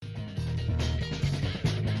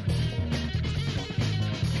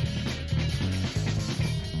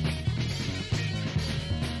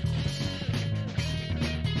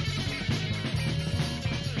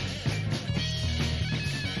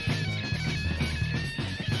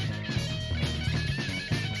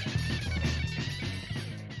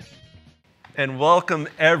and welcome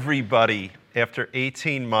everybody after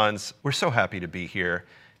 18 months. We're so happy to be here.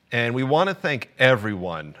 And we want to thank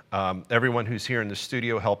everyone who's here in the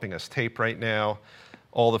studio helping us tape right now,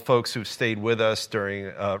 all the folks who've stayed with us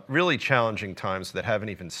during really challenging times that haven't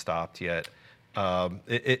even stopped yet.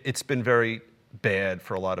 It's been very bad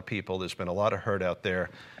for a lot of people. There's been a lot of hurt out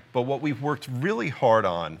there. But what we've worked really hard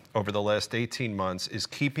on over the last 18 months is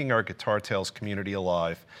keeping our Guitar Tales community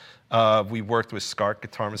alive. We worked with SCART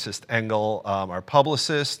guitarist Engel, our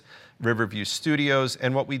publicist, Riverview Studios,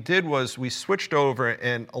 and what we did was we switched over,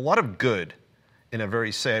 and a lot of good, in a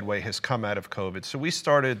very sad way, has come out of COVID. So we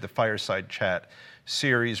started the Fireside Chat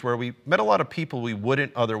series where we met a lot of people we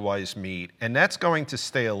wouldn't otherwise meet, and that's going to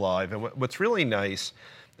stay alive. And what's really nice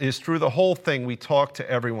is through the whole thing, we talked to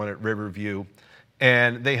everyone at Riverview,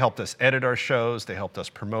 and they helped us edit our shows, they helped us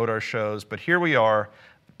promote our shows, but here we are,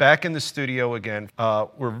 back in the studio again.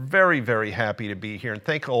 We're very, very happy to be here, and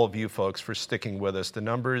thank all of you folks for sticking with us. The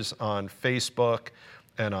numbers on Facebook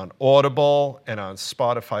and on Audible and on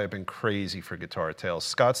Spotify have been crazy for Guitar Tales.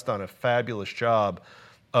 Scott's done a fabulous job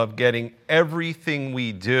of getting everything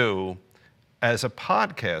we do as a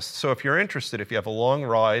podcast. So if you're interested, if you have a long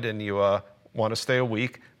ride and you want to stay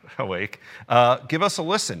awake, give us a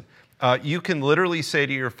listen. You can literally say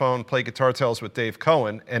to your phone, play Guitar Tales with Dave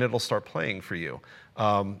Cohen, and it'll start playing for you.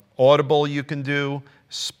 Audible you can do,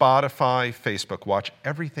 Spotify, Facebook Watch,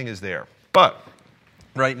 everything is there. But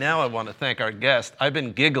right now I want to thank our guest. I've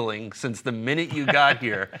been giggling since the minute you got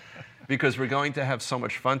here because we're going to have so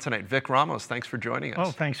much fun tonight. Vic Ramos, thanks for joining us.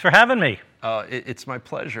 Oh, thanks for having me. It's my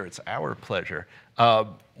pleasure. It's our pleasure.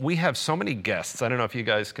 We have so many guests. I don't know if you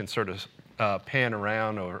guys can sort of pan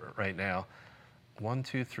around right now. 1,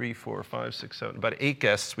 2, 3, 4, 5, 6, 7, about 8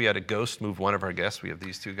 guests. We had a ghost move one of our guests. We have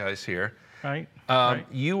these 2 guys here. Right.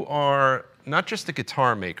 You are not just a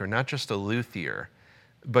guitar maker, not just a luthier,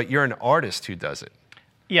 but you're an artist who does it.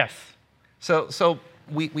 Yes. So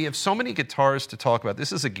we have so many guitars to talk about.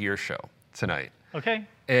 This is a gear show tonight. Okay.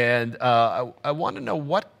 And I want to know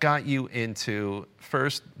what got you into,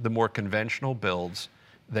 first, the more conventional builds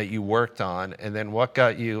that you worked on, and then what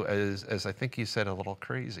got you, as I think you said, a little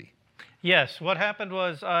crazy. Yes. What happened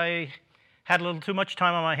was I had a little too much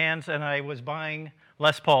time on my hands, and I was buying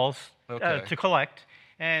Les Pauls to collect.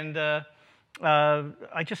 And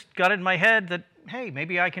I just got it in my head that, hey,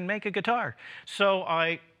 maybe I can make a guitar. So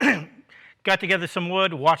I got together some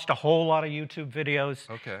wood, watched a whole lot of YouTube videos,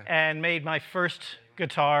 and made my first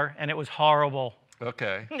guitar, and it was horrible.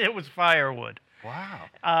 Okay. It was firewood.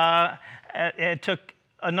 Wow. It took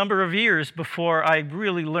a number of years before I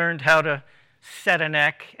really learned how to set a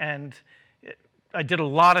neck, and I did a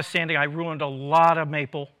lot of sanding. I ruined a lot of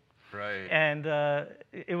maple. Right. And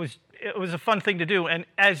it was a fun thing to do. And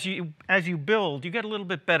as you build, you get a little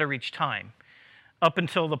bit better each time, up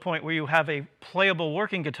until the point where you have a playable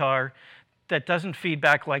working guitar that doesn't feed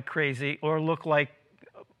back like crazy or look like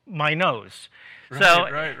my nose.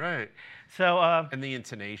 Right. So and the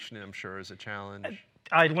intonation, I'm sure, is a challenge.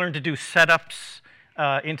 I learned to do setups,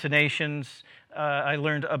 intonations. I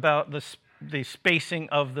learned about the spacing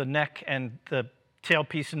of the neck and the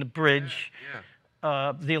tailpiece and the bridge. Yeah.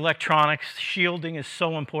 The electronics, shielding is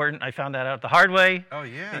so important. I found that out the hard way. Oh,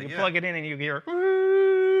 yeah, and you plug it in and you hear...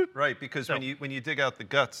 Right, because when you dig out the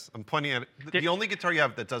guts, I'm pointing at it. The only guitar you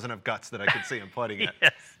have that doesn't have guts that I can see I'm pointing at.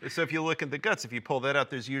 Yes. So if you look at the guts, if you pull that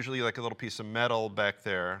out, there's usually like a little piece of metal back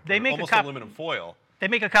there. They make almost aluminum foil. They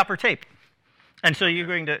make a copper tape. And so you're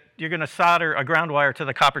going to solder a ground wire to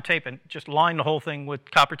the copper tape and just line the whole thing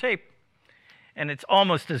with copper tape. And it's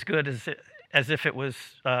almost as good as if it was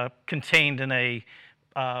contained in a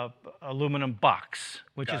aluminum box,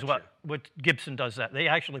 which is what Gibson does that. They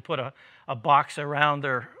actually put a box around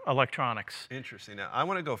their electronics. Interesting. Now, I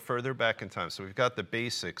want to go further back in time. So we've got the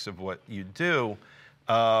basics of what you do.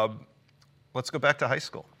 Let's go back to high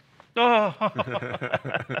school. Oh.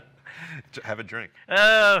 Have a drink.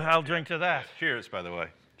 I'll drink to that. Cheers, by the way.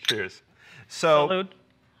 Cheers. So, Salud.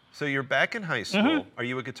 So you're back in high school. Mm-hmm. Are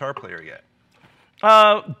you a guitar player yet?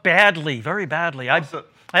 Badly, very badly. Let's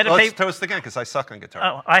toast again, because I suck on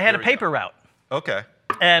guitar. I had a paper route. Okay.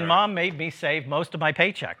 And Mom made me save most of my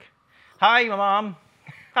paycheck. Hi, Mom.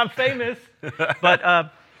 I'm famous.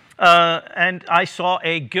 But and I saw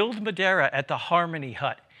a Guild Madeira at the Harmony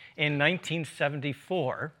Hut in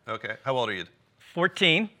 1974. Okay. How old are you?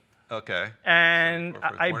 14. Okay. And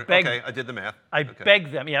I begged... Okay, I did the math. I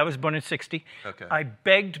begged them. Yeah, I was born in 60. Okay. I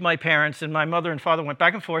begged my parents, and my mother and father went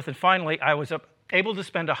back and forth, and finally I was able to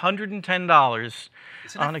spend $110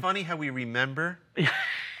 Isn't it funny how we remember?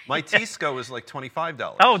 My Tisco was like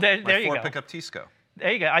 $25. Oh, there you go. My 4-pickup Tisco.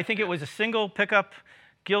 There you go. I think it was a single pickup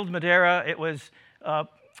Guild Madeira. It was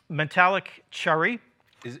metallic cherry,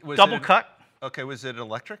 Was double cut. Okay, was it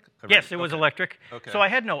electric? Yes, it was electric. Okay. So I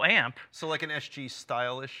had no amp. So like an SG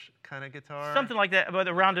stylish kind of guitar? Something like that, but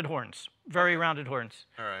the rounded horns, very rounded horns.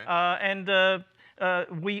 All right.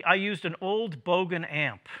 I used an old Bogan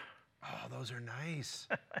amp. Oh, those are nice.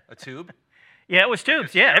 A tube? Yeah, it was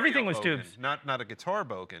tubes. Yeah, Stereo everything was Bogan, tubes. Not a guitar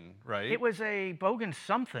Bogan, right? It was a Bogan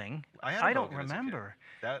something. I don't Bogan as a kid. remember.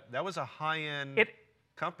 That was a high-end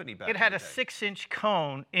company back It in had the a day. 6-inch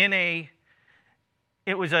cone in a.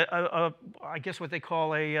 It was I guess what they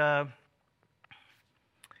call an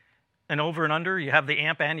over and under. You have the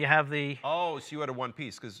amp and you have the. Oh, so you had a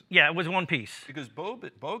one-piece Yeah, it was one piece. because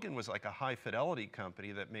Bogan was like a high-fidelity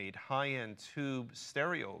company that made high-end tube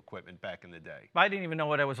stereo equipment back in the day. I didn't even know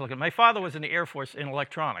what I was looking at. My father was in the Air Force in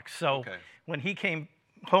electronics, so Okay. when he came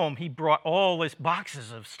home, he brought all this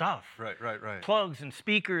boxes of stuff. Right. Plugs and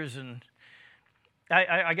speakers, and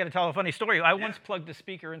I got to tell a funny story. I once plugged a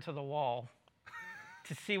speaker into the wall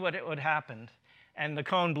to see what it would happen, and the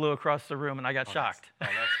cone blew across the room, and I got shocked.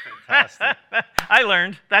 That's fantastic. I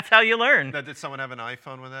learned. That's how you learn. Now, did someone have an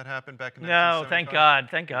iPhone when that happened back in No, 1975? thank God.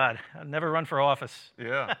 Thank God. I'll never run for office.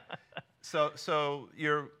 Yeah. So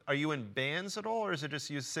are you in bands at all, or is it just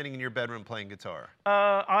you sitting in your bedroom playing guitar?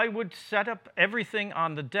 I would set up everything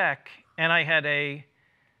on the deck, and I had a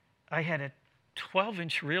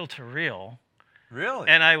 12-inch reel-to-reel. Really?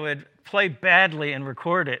 And I would play badly and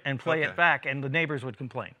record it and play Okay. it back, and the neighbors would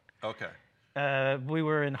complain. Okay. We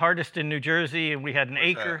were in Hardiston, New Jersey, and we had an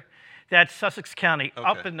Where's acre. That's Sussex County, Okay.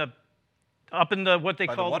 up in the what they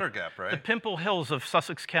By call the Water Gap, right? the Pimple Hills of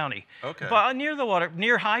Sussex County. Okay. But near the water,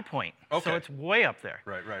 near High Point. Okay. So it's way up there.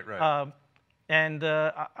 Right.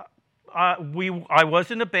 I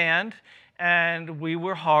was in a band, and we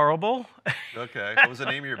were horrible. Okay. What was the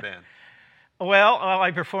name of your band? Well,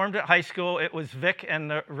 I performed at high school. It was Vic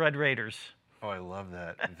and the Red Raiders. Oh, I love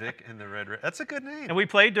that. Vic and the Red Raiders. That's a good name. And we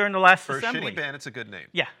played during the last For assembly. a shitty band, it's a good name.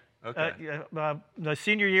 Yeah. Okay. The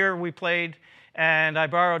senior year we played, and I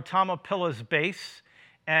borrowed Tom Apilla's bass,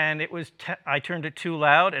 and I turned it too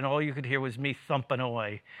loud, and all you could hear was me thumping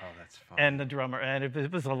away. Oh, that's fun. And the drummer, and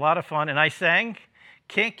it was a lot of fun. And I sang,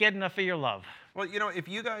 "Can't Get Enough of Your Love." Well, if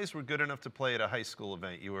you guys were good enough to play at a high school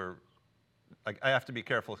event, you were. Like, I have to be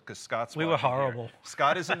careful because Scott's. We were watching here. horrible.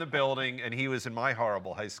 Scott is in the building, and he was in my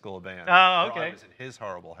horrible high school band. Oh, Or okay. I was in his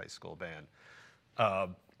horrible high school band. All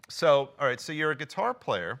right. So you're a guitar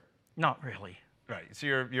player, Not really. right? So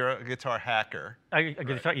you're a guitar hacker.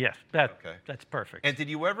 Yes, Okay. that's perfect. And did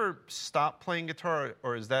you ever stop playing guitar,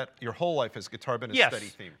 or is that your whole life has guitar been a Yes, steady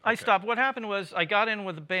theme? I Okay. stopped. What happened was I got in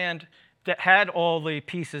with a band that had all the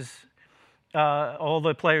pieces, all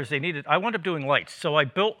the players they needed. I wound up doing lights, so I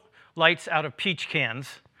built lights out of peach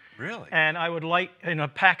cans, Really? and I would light in a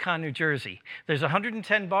Paccon, New Jersey. There's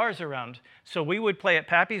 110 bars around, so we would play at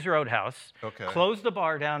Pappy's Roadhouse, Okay. close the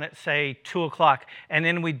bar down at, say, 2 o'clock, and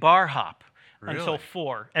then we'd bar hop until Really?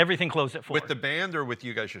 4. Everything closed at 4. With the band or with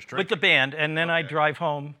you guys just drinking? With the band, and then I'd drive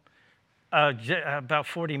home about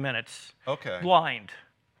 40 minutes, Okay. blind.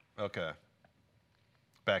 Okay.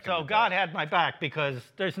 Back in So the God day. had my back because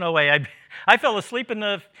there's no way I fell asleep in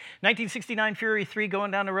the 1969 Fury 3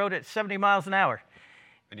 going down the road at 70 miles an hour.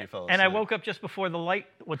 And you fell asleep. And I woke up just before the light,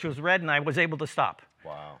 which was red, and I was able to stop.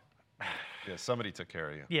 Wow. Yeah, somebody took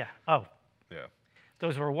care of you. Yeah. Oh, Yeah.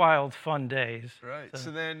 those were wild, fun days. Right.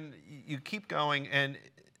 So then you keep going, and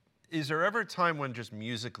is there ever a time when just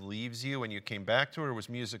music leaves you and you came back to it, or was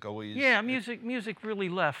music always? Yeah, music really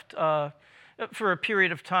left. For a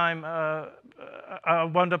period of time, I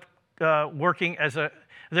wound up working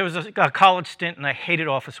there was a college stint, and I hated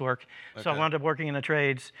office work. So I Okay. wound up working in the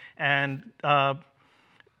trades, and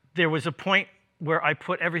there was a point where I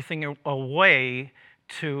put everything away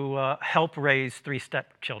to help raise 3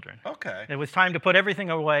 stepchildren. Okay. It was time to put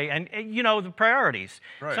everything away, and the priorities.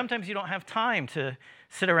 Right. Sometimes you don't have time to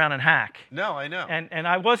sit around and hack. No, I know. And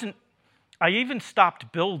I even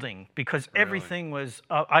stopped building because everything was.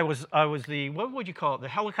 I was the, what would you call it? The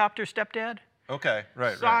helicopter stepdad. Okay.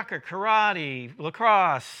 Right. Soccer, karate,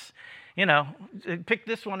 lacrosse. Pick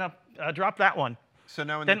this one up, drop that one. So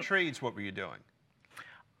now in then- the trades, what were you doing?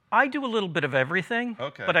 I do a little bit of everything.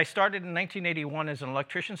 Okay. But I started in 1981 as an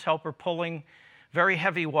electrician's helper, pulling very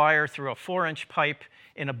heavy wire through a 4-inch pipe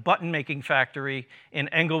in a button-making factory in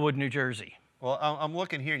Englewood, New Jersey. Well, I'm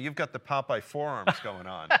looking here. You've got the Popeye forearms going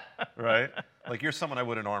on, right? Like you're someone I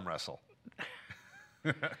wouldn't arm wrestle.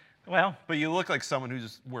 Well, But you look like someone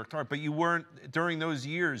who's worked hard. But you weren't during those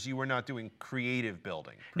years. You were not doing creative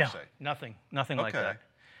building per no, se. nothing like Okay. that.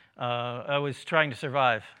 I was trying to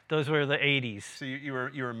survive. Those were the 80s. So you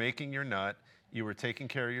were making your nut. You were taking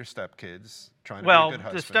care of your stepkids, trying to Well, be a good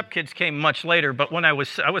the husband. stepkids came much later, but when I was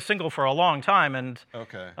single for a long time and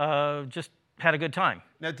Okay. just had a good time.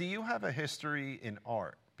 Now, do you have a history in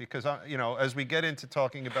art? Because, you know, as we get into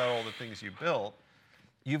talking about all the things you built,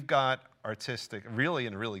 you've got artistic, really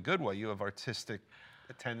in a really good way, you have artistic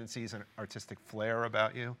tendencies and artistic flair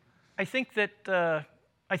about you. I think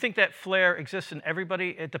that flair exists in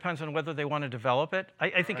everybody. It depends on whether they want to develop it.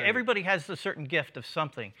 I think everybody has a certain gift of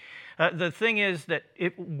something. The thing is that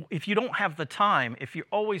if you don't have the time, if you're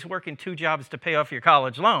always working 2 jobs to pay off your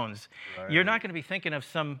college loans, you're not going to be thinking of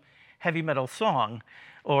some heavy metal song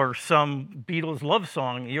or some Beatles love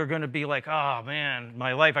song. You're going to be like, oh man,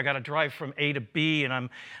 my life, I got to drive from A to B. And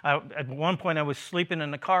at one point I was sleeping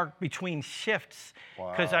in the car between shifts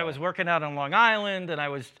because I was working out on Long Island and I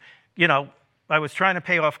was, you know, I was trying to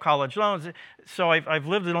pay off college loans. So I've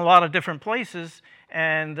lived in a lot of different places.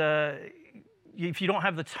 And if you don't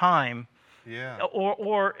have the time,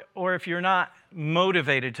 or if you're not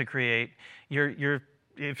motivated to create,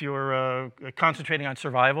 if you're concentrating on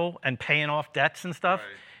survival and paying off debts and stuff,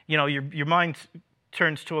 you know, your mind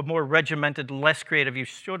turns to a more regimented, less creative. You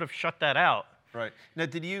sort of shut that out. Right. Now,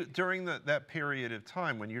 did you, during that period of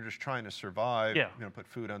time when you're just trying to survive, you know, put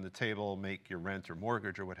food on the table, make your rent or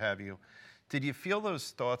mortgage or what have you, did you feel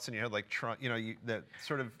those thoughts in your head, like, you know, that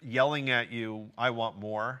sort of yelling at you, I want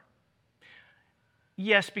more?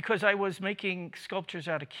 Yes, because I was making sculptures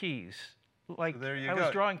out of keys. Like, so there you I go.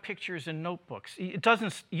 was drawing pictures in notebooks. It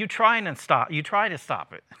doesn't. You try to stop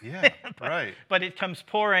it. Yeah, right. But it comes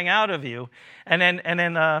pouring out of you, and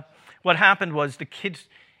then what happened was the kids.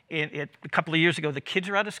 A couple of years ago, the kids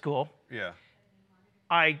are out of school. Yeah.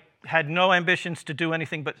 I had no ambitions to do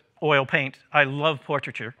anything but oil paint. I love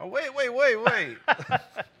portraiture. Oh, wait.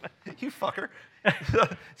 You fucker.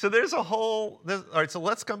 So there's a whole. All right. So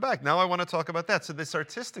let's come back. Now I want to talk about that. So this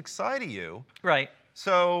artistic side of you. Right.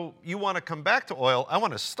 So you want to come back to oil. I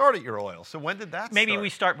want to start at your oil. So when did that Maybe start? we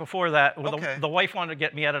start before that. The wife wanted to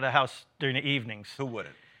get me out of the house during the evenings. Who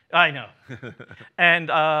wouldn't? I know.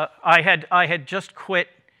 And I had just quit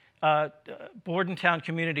Bordentown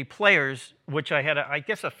Community Players, which I had, I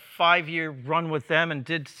guess, a 5-year run with them and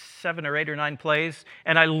did 7 or 8 or 9 plays,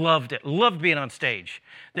 and I loved it. Loved being on stage.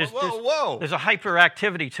 There's a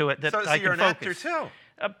hyperactivity to it that I can focus. So you're an actor too?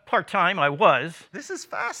 Part-time, I was. This is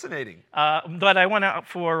fascinating. But I went out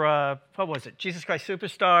for, what was it, Jesus Christ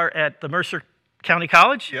Superstar at the Mercer County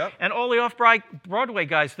College. Yep. And all the off-Broadway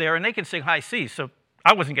guys there, and they can sing high C, so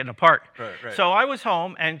I wasn't getting a part. Right. So I was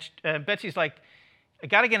home, and Betsy's like, I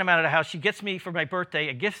got to get him out of the house. She gets me for my birthday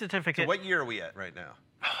a gift certificate. So what year are we at right now?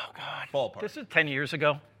 Oh, God. Ballpark. This is 10 years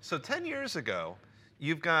ago. So 10 years ago,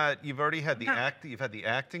 you've already had you've had the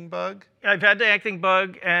acting bug? I've had the acting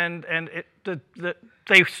bug, and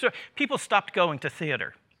people stopped going to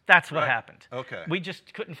theater. That's what happened. Okay. We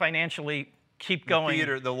just couldn't financially keep going.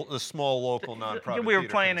 Theater, the small local nonprofit. We were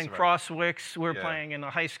playing in Crosswicks. We were playing in a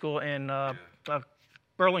high school in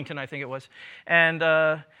Burlington, I think it was.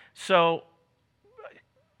 And so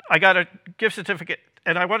I got a gift certificate,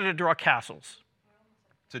 and I wanted to draw castles.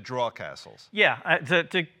 To draw castles? Yeah,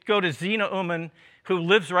 to go to Zena Uman, who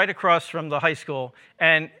lives right across from the high school,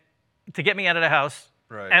 and to get me out of the house.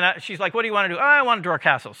 Right. And she's like, what do you want to do? I want to draw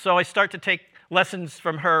castles. So I start to take lessons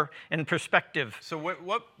from her in perspective. So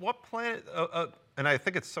what planet, and I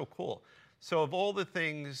think it's so cool. So of all the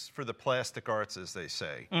things for the plastic arts, as they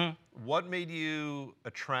say, what made you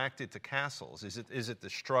attracted to castles? Is it the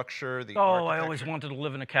structure, the architecture? I always wanted to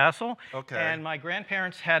live in a castle. Okay. And my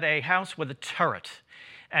grandparents had a house with a turret.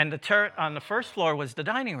 And the turret on the first floor was the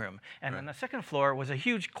dining room. And on the second floor was a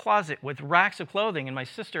huge closet with racks of clothing. And my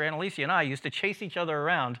sister, Annalisa, and I used to chase each other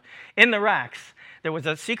around in the racks. There was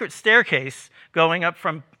a secret staircase going up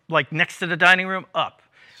from, like, next to the dining room up.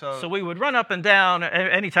 So we would run up and down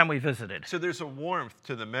anytime we visited. So there's a warmth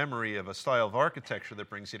to the memory of a style of architecture that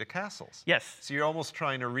brings you to castles. Yes. So you're almost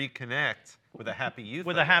trying to reconnect with a happy youth.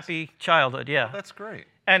 With a happy childhood, yeah. Oh, that's great.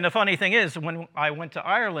 And the funny thing is, when I went to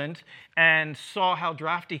Ireland and saw how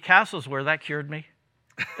drafty castles were, that cured me.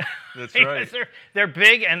 That's right. They're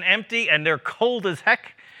big and empty, and they're cold as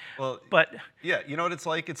heck. Well, but yeah, you know what it's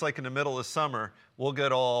like? It's like in the middle of summer, we'll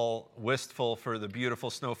get all wistful for the beautiful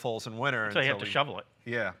snowfalls in winter. So you have to shovel it.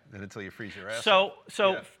 Yeah, and until you freeze your ass. So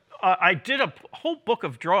I did a whole book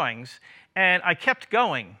of drawings, and I kept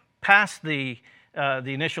going past the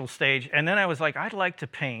initial stage, and then I was like, I'd like to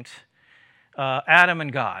paint Adam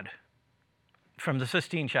and God from the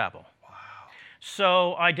Sistine Chapel. Wow.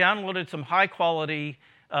 So I downloaded some high-quality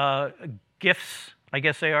GIFs, I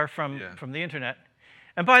guess they are, from the internet.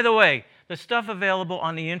 And by the way, the stuff available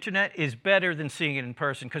on the internet is better than seeing it in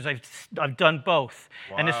person because I've done both.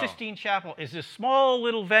 Wow. And the Sistine Chapel is this small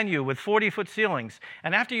little venue with 40-foot ceilings.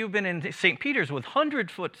 And after you've been in St. Peter's with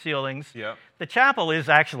 100-foot ceilings, Yep. the chapel is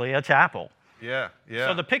actually a chapel. Yeah, yeah.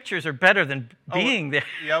 So the pictures are better than being there.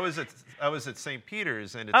 Yeah, I was at St.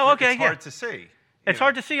 Peter's, and it's, okay, it's hard to see. It's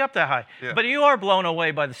hard to see up that high. Yeah. But you are blown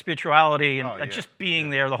away by the spirituality and just being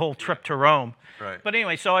there, the whole trip to Rome. Right. But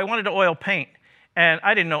anyway, so I wanted to oil paint, and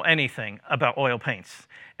I didn't know anything about oil paints.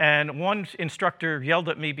 And one instructor yelled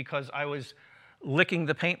at me because I was licking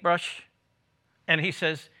the paintbrush, and he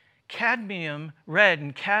says, cadmium red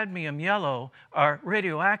and cadmium yellow are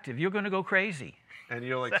radioactive. You're going to go crazy. And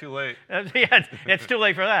you're like, too late. Yeah, it's too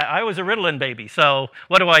late for that. I was a Ritalin baby, so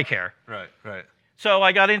what do I care? Right, right. So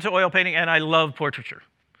I got into oil painting, and I love portraiture.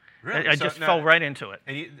 Really? I just fell right into it.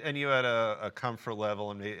 And you had a comfort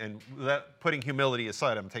level, and that, putting humility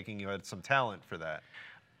aside, I'm taking you had some talent for that.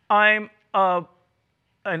 I'm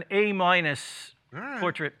an A-minus right.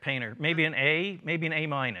 portrait painter, maybe an A, maybe an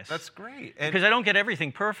A-minus. That's great. Because I don't get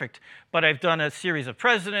everything perfect, but I've done a series of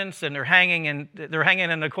presidents, and they're hanging in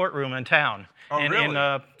the courtroom in town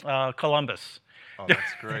in Columbus. Oh,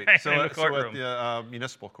 that's great. So at the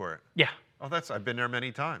municipal court. Yeah. Oh, I've been there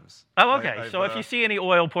many times. Oh, okay. So if you see any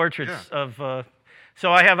oil portraits of,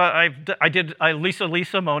 so I have I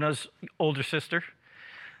Lisa Mona's older sister,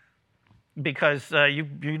 because you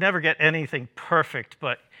never get anything perfect,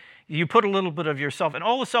 but you put a little bit of yourself, and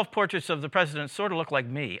all the self-portraits of the presidents sort of look like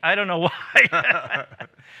me. I don't know why.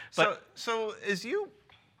 So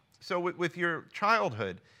with your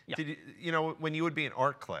childhood, Yeah. did you when you would be in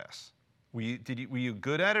art class? Were you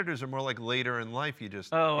good at it, or is it more like later in life you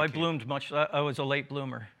just? Oh, I bloomed much. I was a late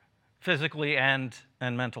bloomer, physically and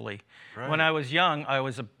mentally. Right. When I was young, I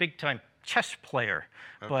was a big-time chess player,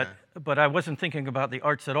 Okay. but I wasn't thinking about the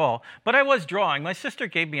arts at all. But I was drawing. My sister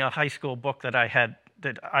gave me a high school book that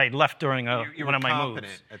I left during one of my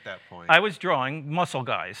moves. At that point. I was drawing muscle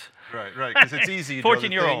guys. Right, because it's easy. You draw the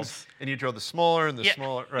 14-year-olds. things, and you draw the smaller and the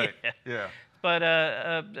smaller. Right. Yeah. But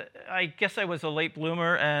I guess I was a late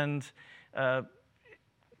bloomer, and I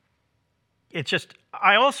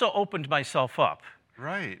also opened myself up.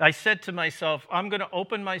 Right. I said to myself, I'm going to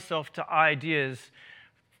open myself to ideas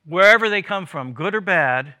wherever they come from, good or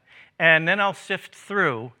bad, and then I'll sift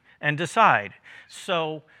through and decide.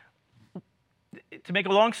 So to make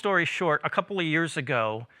a long story short, a couple of years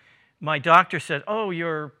ago, my doctor said,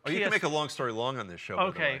 you can make a long story long on this show.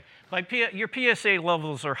 Okay. Your PSA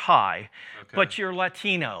levels are high, but you're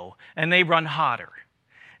Latino, and they run hotter.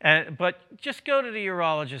 But just go to the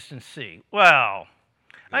urologist and see. Well,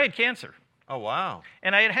 I had cancer. Oh, wow.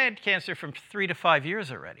 And I had cancer from 3 to 5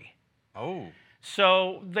 years already. Oh.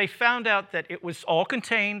 So they found out that it was all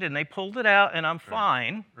contained, and they pulled it out, and I'm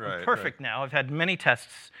fine. I'm perfect now. I've had many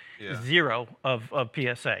tests, 0 of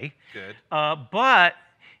PSA. Good. But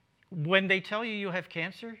when they tell you have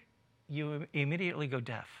cancer, you immediately go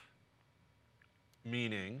deaf.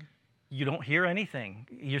 Meaning? You don't hear anything.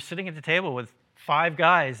 You're sitting at the table with 5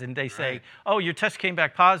 guys, and they say, "Oh, your test came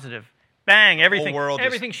back positive." Bang!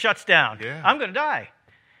 Everything shuts down. Yeah. I'm going to die.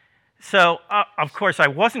 So, of course, I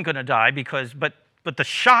wasn't going to die but the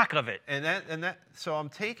shock of it. And that. So I'm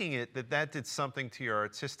taking it that did something to your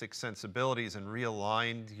artistic sensibilities and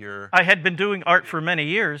realigned your. I had been doing art for many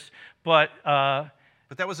years, but.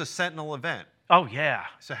 But that was a sentinel event. Oh yeah.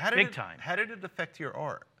 So big time. How did it affect your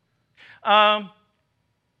art?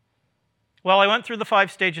 Well, I went through the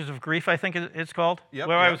 5 stages of grief, I think it's called,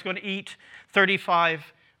 where I was going to eat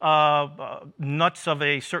 35 nuts of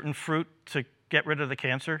a certain fruit to get rid of the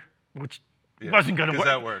cancer, which wasn't going to work.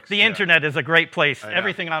 That works. The internet is a great place.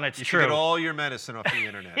 Everything on it's true. You get all your medicine off the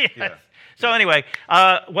internet. Yes. Yeah. So anyway,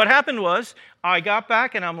 what happened was I got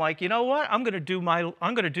back and I'm like, you know what? I'm going to do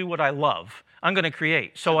what I love. I'm going to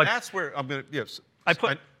create. So that's where I'm going to. Yes. I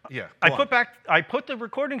put the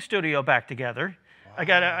recording studio back together. Wow.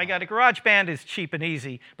 I got a GarageBand is cheap and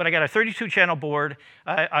easy, but I got a 32-channel board.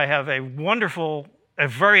 I have a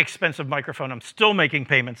very expensive microphone I'm still making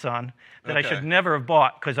payments on that I should never have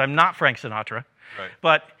bought because I'm not Frank Sinatra. Right.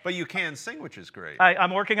 But you can sing, which is great.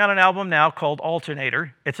 I'm working on an album now called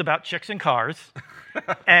Alternator. It's about chicks and cars.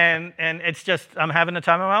 and it's just, I'm having the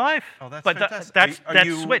time of my life. Oh, that's fantastic.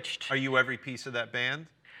 That's switched. Are you every piece of that band?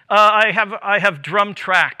 I have drum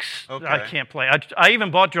tracks. Okay. I can't play. I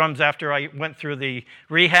even bought drums after I went through the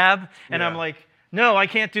rehab, and I'm like, no, I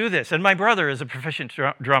can't do this. And my brother is a proficient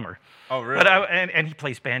drummer. Oh, really? But and he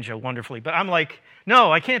plays banjo wonderfully. But I'm like,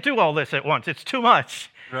 no, I can't do all this at once. It's too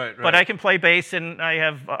much. Right. But I can play bass, and I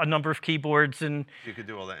have a number of keyboards, and you could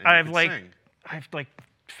do all that. And I you have sing. I have like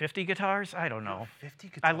 50 guitars? I don't know. 50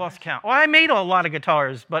 guitars? I lost count. Well, I made a lot of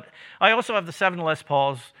guitars, but I also have the 7 Les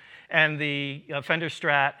Pauls and the Fender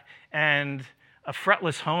Strat and a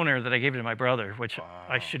fretless Hohner that I gave to my brother, which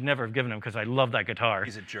I should never have given him because I love that guitar.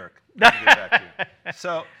 He's a jerk. Let me give it back to you.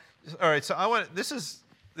 So, all right, so this is,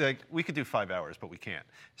 like, we could do 5 hours, but we can't.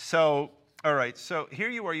 So, all right, so here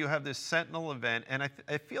you are, you have this Sentinel event, and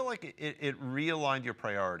I feel like it realigned your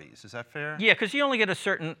priorities. Is that fair? Yeah, because you only get a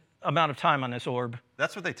certain amount of time on this orb.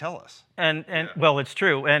 That's what they tell us. And well, it's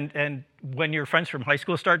true. And when your friends from high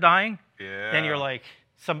school start dying, then you're like,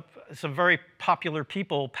 some very popular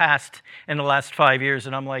people passed in the last 5 years,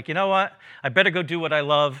 and I'm like, you know what? I better go do what I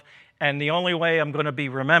love, and the only way I'm going to be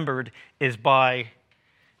remembered is by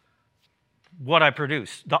what I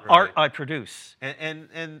produce, the art I produce.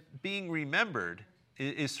 And being remembered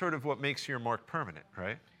is sort of what makes your mark permanent,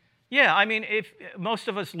 right? Yeah, I mean, if most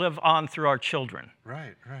of us live on through our children.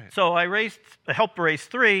 Right, right. So I helped raise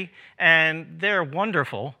 3, and they're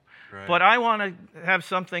wonderful. Right. But I want to have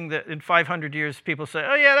something that in 500 years people say,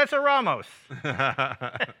 oh yeah, that's a Ramos.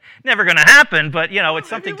 Never going to happen, but you know, it's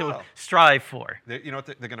something to strive for. You know what?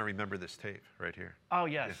 They're going to remember this tape right here. Oh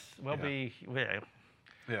yes, we'll be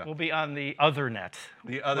on the other net.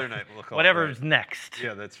 The other net, we'll call whatever's next.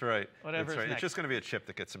 Yeah, that's right. Whatever's next. It's just going to be a chip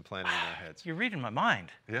that gets implanted in their heads. You're reading my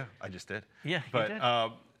mind. Yeah, I just did. Yeah, but, you did.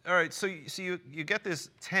 All right, so you get this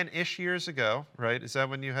 10-ish years ago, right? Is that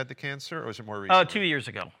when you had the cancer, or was it more recently? 2 years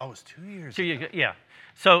ago. Oh, it was 2 years 2 ago. years ago, yeah.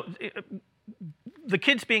 So the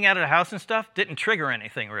kids being out of the house and stuff didn't trigger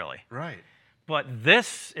anything, really. Right. But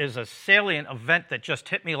this is a salient event that just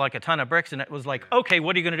hit me like a ton of bricks, and it was like, okay,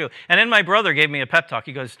 what are you going to do? And then my brother gave me a pep talk.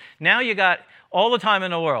 He goes, now you got all the time in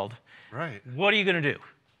the world. Right. What are you going to do?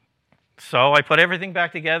 So I put everything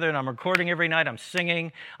back together, and I'm recording every night. I'm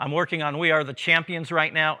singing. I'm working on We Are the Champions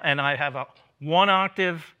right now, and I have a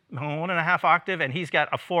 1.5 octave, and he's got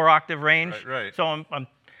a 4-octave range. Right. So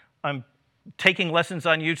I'm taking lessons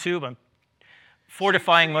on YouTube. I'm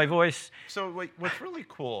fortifying my voice. So what's really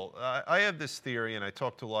cool, I have this theory, and I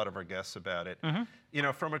talk to a lot of our guests about it. Mm-hmm. You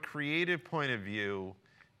know, from a creative point of view,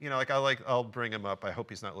 you know, I'll bring him up. I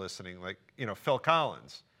hope he's not listening. Like, you know, Phil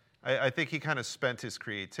Collins. I think he kind of spent his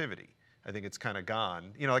creativity. I think it's kind of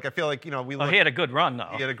gone. You know, like I feel like, you know, he had a good run,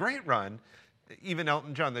 though. He had a great run. Even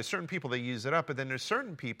Elton John, there's certain people that use it up, but then there's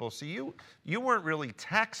certain people, so you weren't really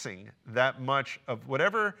taxing that much of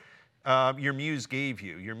whatever your muse gave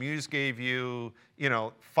you. Your muse gave you, you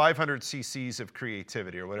know, 500 cc's of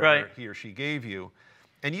creativity or whatever he or she gave you,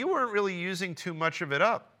 and you weren't really using too much of it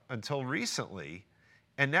up until recently,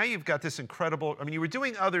 and now you've got this incredible, I mean, you were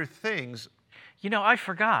doing other things. You know, I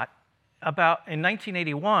forgot about, in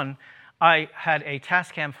 1981, I had a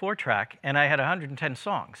Tascam 4-track, and I had 110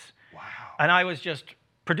 songs. Wow. And I was just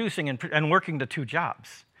producing and working the 2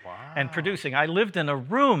 jobs. Wow. And producing. I lived in a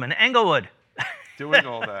room in Englewood. Doing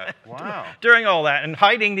all that. Wow. During all that, and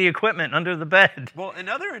hiding the equipment under the bed. Well,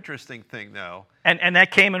 another interesting thing, though. And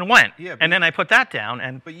that came and went. Yeah. And then I put that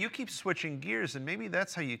down. But you keep switching gears, and maybe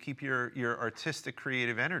that's how you keep your artistic,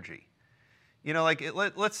 creative energy. You know, like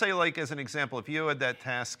let's say, like as an example, if you had that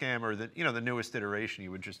Tascam or the newest iteration,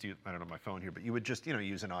 you would just use, I don't know my phone here, but you would just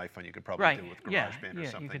use an iPhone. You could probably do it with GarageBand or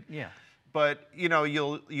something. But you know,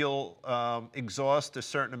 you'll exhaust a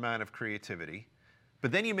certain amount of creativity,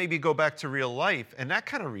 but then you maybe go back to real life, and that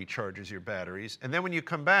kind of recharges your batteries. And then when you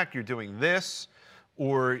come back, you're doing this,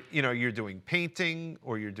 or you know, you're doing painting,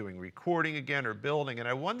 or you're doing recording again, or building. And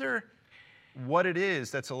I wonder what it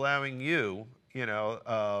is that's allowing you.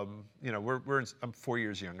 I'm 4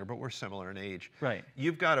 years younger, but we're similar in age. Right.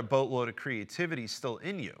 You've got a boatload of creativity still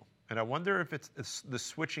in you, and I wonder if it's the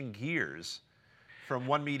switching gears from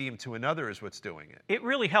one medium to another is what's doing it. It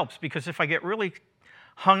really helps, because if I get really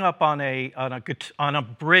hung up on a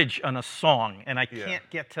bridge on a song and I can't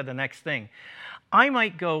get to the next thing, I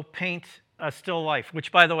might go paint a still life, which,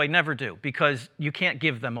 by the way, never do, because you can't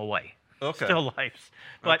give them away. Okay. Still lifes.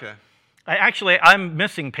 But okay. I'm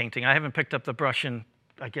missing painting. I haven't picked up the brush in,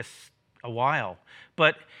 I guess, a while.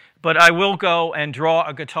 But I will go and draw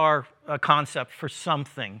a guitar concept for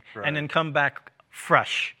something, and then come back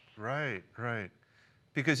fresh. Right.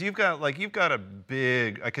 Because you've got a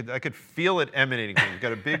big, I could feel it emanating from you. You've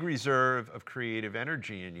got a big reserve of creative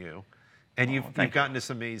energy in you, and you've gotten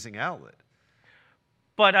this amazing outlet.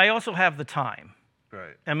 But I also have the time.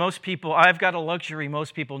 Right. And most people, I've got a luxury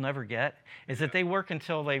most people never get, is that they work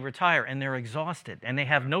until they retire, and they're exhausted, and they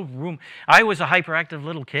have no room. I was a hyperactive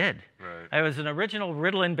little kid. Right. I was an original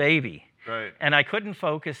Ritalin baby. Right. And I couldn't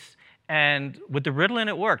focus, and with the Ritalin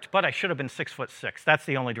it worked, but I should have been 6'6". That's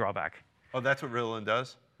the only drawback. Oh, that's what Ritalin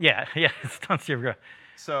does? Yeah, it stunts your growth.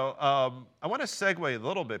 So I want to segue a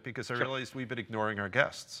little bit because I realized we've been ignoring our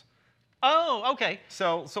guests. Oh, okay.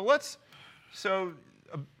 So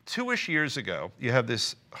 2-ish years ago, you have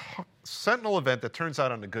this Sentinel event that turns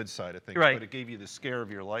out on the good side of things, Right. but it gave you the scare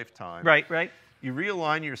of your lifetime. Right. You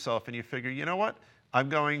realign yourself and you figure, you know what? I'm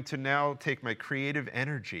going to now take my creative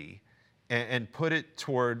energy and put it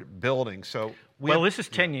toward building. So this is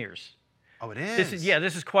 10 years. Oh, it is?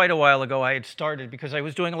 This is quite a while ago I had started because I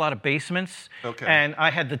was doing a lot of basements. Okay. And I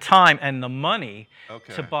had the time and the money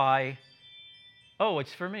Okay. to buy. Oh,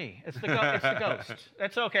 it's for me. It's the ghost.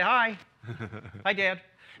 That's okay. Hi. Hi, Dad.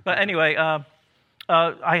 But anyway,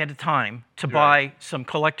 I had the time to buy some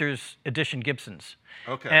collector's edition Gibsons.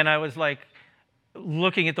 Okay. And I was like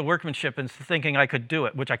looking at the workmanship and thinking I could do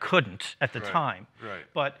it, which I couldn't at the time. Right.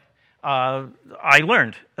 But I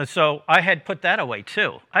learned. So I had put that away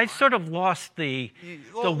too. I sort of lost the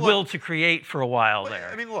will to create for a while there.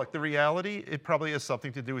 I mean, look, the reality, it probably has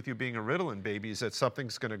something to do with you being a Ritalin baby, is that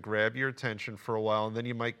something's going to grab your attention for a while, and then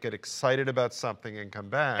you might get excited about something and come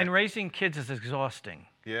back. And raising kids is exhausting.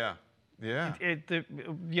 Yeah.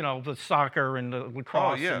 The soccer and the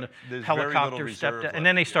lacrosse and the There's very little helicopter reserve stepped, left. and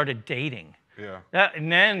then they started dating. Yeah.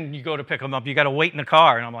 And then you go to pick them up. You got to wait in the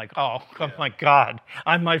car, and I'm like, oh my God,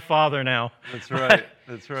 I'm my father now. That's right.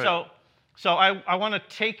 That's right. So I want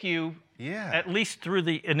to take you at least through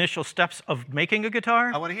the initial steps of making a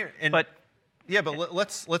guitar. I want to hear. But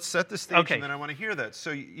let's set the stage, Okay. and then I want to hear that.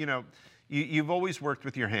 So you've always worked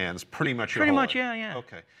with your hands, pretty much. Pretty much, yeah.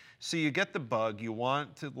 Okay. So you get the bug. You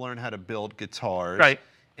want to learn how to build guitars. Right.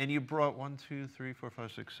 And you brought 1, 2, 3, 4,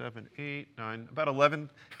 5, 6, 7, 8, 9, about 11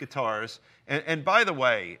 guitars. And by the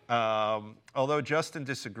way, although Justin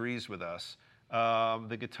disagrees with us,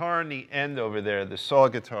 the guitar in the end over there, the saw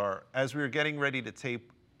guitar, as we were getting ready to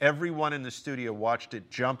tape, everyone in the studio watched it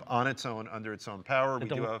jump on its own under its own power. We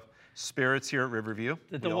do have spirits here at Riverview.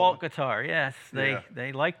 The DeWalt guitar, yes.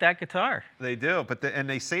 They like that guitar. They do, and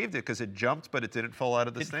they saved it because it jumped, but it didn't fall out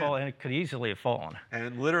of the stand. And it could easily have fallen.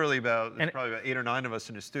 And literally probably about 8 or 9 of us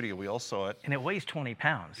in the studio, we all saw it. And it weighs 20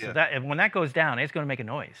 pounds. Yeah. So when that goes down, it's going to make a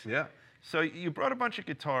noise. Yeah. So you brought a bunch of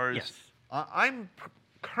guitars. Yes. I'm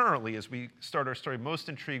currently, as we start our story, most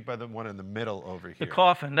intrigued by the one in the middle over here. The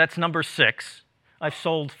Coffin, that's number 6. I've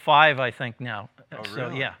sold 5, I think, now. Oh, so,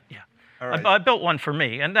 really? yeah. All right. I built one for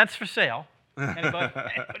me, and that's for sale. Anybody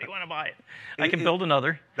want to buy it? I can build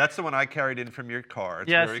another. That's the one I carried in from your car.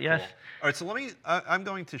 It's very cool. All right, so I'm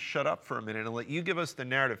going to shut up for a minute and let you give us the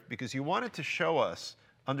narrative, because you wanted to show us,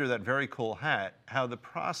 under that very cool hat, how the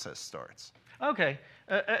process starts. Okay.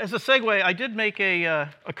 As a segue, I did make a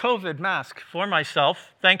COVID mask for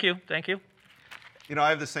myself. Thank you. I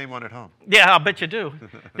have the same one at home. Yeah, I'll bet you do.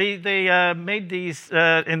 They made these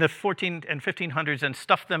in the 14 and 1500s and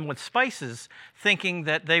stuffed them with spices, thinking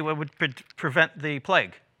that they would prevent the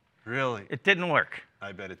plague. Really? It didn't work.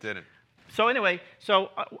 I bet it didn't. So anyway,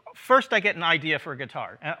 first I get an idea for a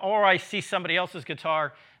guitar, or I see somebody else's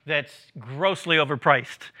guitar that's grossly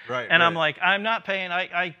overpriced. Right. And I'm like, I'm not paying.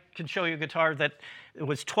 I can show you a guitar that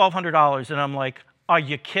was $1,200, and I'm like, are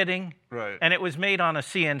you kidding? Right. And it was made on a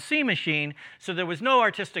CNC machine, so there was no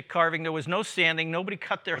artistic carving, there was no sanding, nobody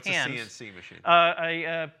cut their hands. What's a CNC machine?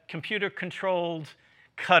 A computer-controlled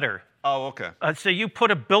cutter. Oh, okay. So you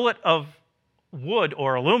put a billet of wood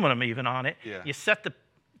or aluminum even on it. Yeah. You set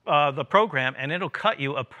the program, and it'll cut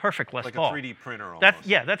you a perfect Les Paul. Like a 3D printer almost.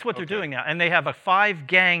 That's what they're doing now. And they have a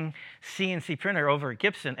 5-gang CNC printer over at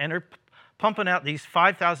Gibson, and they're pumping out these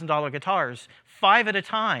 $5,000 guitars 5 at a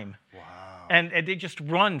time. Wow. And they just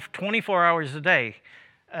run 24 hours a day.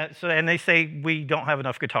 And they say we don't have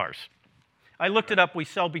enough guitars. I looked it up. We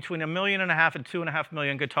sell between 1.5 million and 2.5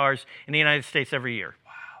 million guitars in the United States every year.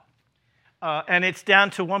 Wow. And it's down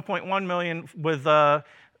to 1.1 million with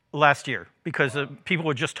last year because people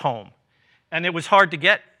were just home. And it was hard to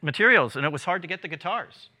get materials, and it was hard to get the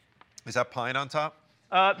guitars. Is that pine on top?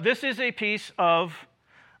 This is a piece of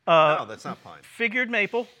no, that's not pine. Figured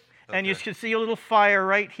maple. And you can see a little fire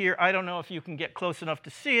right here. I don't know if you can get close enough to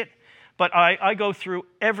see it, but I go through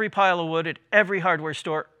every pile of wood at every hardware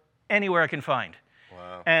store, anywhere I can find.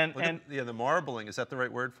 Wow. And the marbling, is that the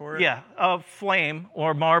right word for it? Yeah, flame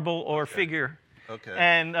or marble or figure. Okay.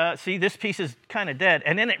 And see, this piece is kind of dead,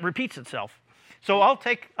 and then it repeats itself. So I'll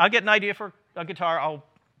get an idea for a guitar, I'll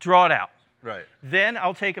draw it out. Right. Then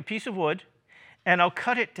I'll take a piece of wood, and I'll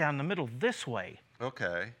cut it down the middle this way.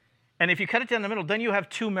 Okay. And if you cut it down the middle, then you have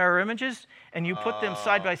 2 mirror images, and you put them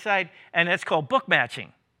side by side, and that's called book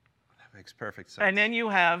matching. That makes perfect sense. And then you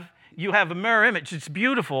have a mirror image. It's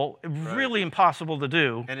beautiful, really impossible to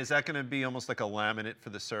do. And is that going to be almost like a laminate for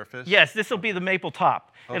the surface? Yes, this will be the maple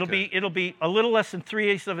top. Okay. It'll be a little less than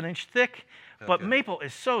 3/8 of an inch thick, But maple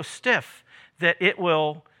is so stiff that it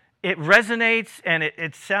resonates, and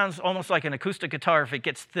it sounds almost like an acoustic guitar if it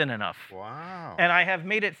gets thin enough. Wow. And I have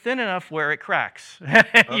made it thin enough where it cracks.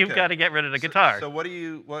 You've got to get rid of the guitar. So what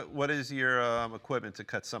is your equipment to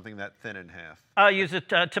cut something that thin in half? I use a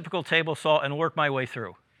typical table saw and work my way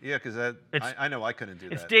through. Yeah, because I know I couldn't do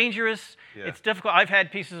that. It's dangerous. Yeah. It's difficult. I've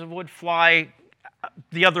had pieces of wood fly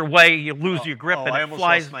the other way. You lose your grip, and I it almost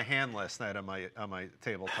flies. lost my hand last night on my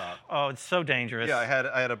tabletop. Oh, it's so dangerous. Yeah, I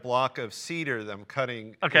had a block of cedar that I'm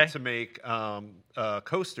cutting to make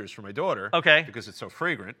coasters for my daughter. Okay. Because it's so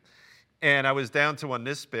fragrant, and I was down to one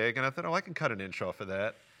this big, and I thought, I can cut an inch off of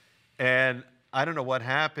that, and I don't know what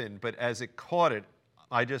happened, but as it caught it,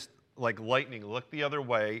 I just like lightning looked the other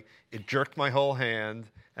way. It jerked my whole hand,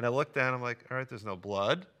 and I looked down. I'm like, all right, there's no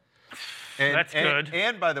blood. And, That's good.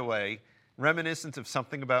 And by the way, reminiscent of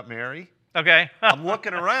Something About Mary. Okay. I'm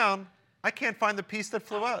looking around. I can't find the piece that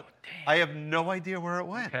flew out. I have no idea where it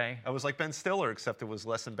went. Okay. I was like Ben Stiller, except it was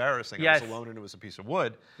less embarrassing. Yes. I was alone and it was a piece of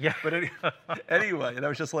wood. Yeah. But anyway, that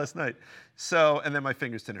was just last night. So, and then my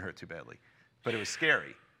fingers didn't hurt too badly, but it was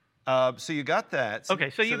scary. So you got that. So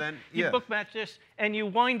you yeah. book match this, and you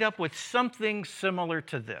wind up with something similar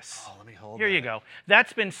to this. Oh, let me hold Here that. you go.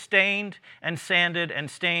 That's been stained and sanded and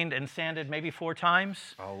stained and sanded maybe 4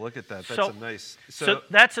 times. Oh, look at that. That's So- a nice. So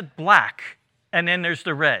that's a black, and then there's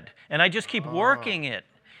the red. And I just keep working it.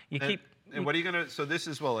 And what are you going to, so this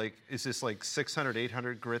is, is this like 600,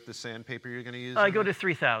 800 grit, the sandpaper you're going to use? I go to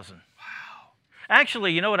 3,000. Wow.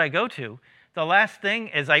 Actually, you know what I go to? The last thing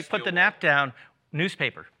is I put the nap down,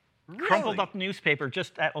 newspaper. Really? Crumpled up newspaper,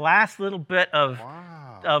 just that last little bit of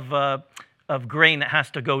grain that has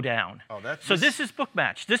to go down. Oh, this is book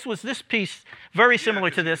match. This piece, very similar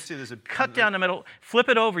to this. Cut down the middle, flip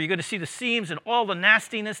it over. You're going to see the seams and all the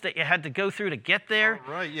nastiness that you had to go through to get there.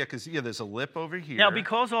 Oh, right, yeah, because there's a lip over here. Now,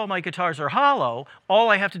 because all my guitars are hollow, all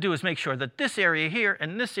I have to do is make sure that this area here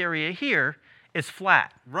and this area here is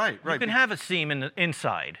flat. Right. You can have a seam in the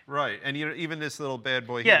inside. Right, and even this little bad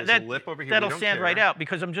boy here, there's a lip over here. That'll sand right out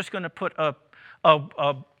because I'm just going to put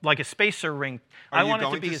like a spacer ring. Are you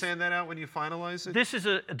going to sand that out when you finalize it? This is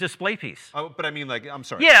a display piece. Oh, but I mean, I'm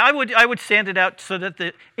sorry. Yeah, I would sand it out so that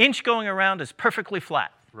the inch going around is perfectly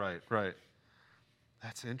flat. Right.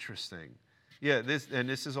 That's interesting. Yeah, this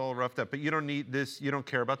is all roughed up, but you don't need this. You don't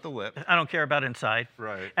care about the lip. I don't care about inside.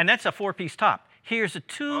 Right. And that's a 4-piece top. Here's the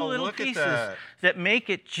 2 little pieces that make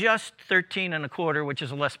it just 13 1/4, which is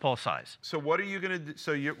a Les Paul size. So what are you going to do?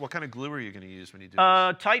 So what kind of glue are you going to use when you do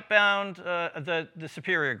this? Tight bound, the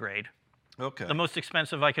superior grade. Okay. The most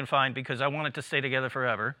expensive I can find because I want it to stay together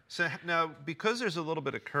forever. So now, because there's a little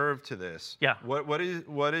bit of curve to this, yeah. What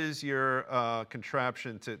is your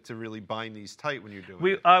contraption to really bind these tight when you're doing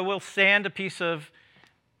it? I will sand a piece of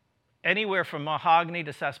anywhere from mahogany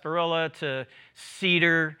to sarsaparilla to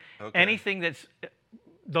cedar, anything that's,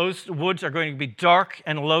 those woods are going to be dark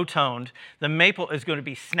and low-toned. The maple is going to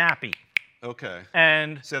be snappy. Okay.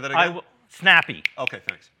 And say that again? Snappy. Okay,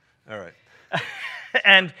 thanks. All right.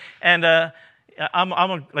 and I'm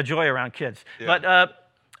a joy around kids. Yeah. But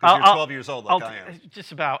you're 12 years old like I am.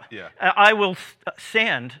 Just about. Yeah. I will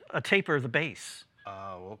sand a taper the base.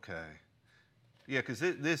 Oh, okay. Yeah, because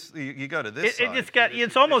this you go to this side.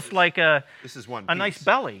 It's almost like a nice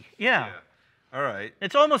belly. Yeah. All right.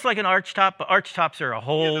 It's almost like an arch top, but arch tops are a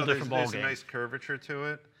whole different ballgame. There's a nice curvature to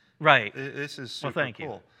it. Right. This is super thank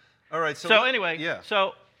cool. You. All right. So anyway,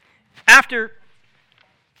 so after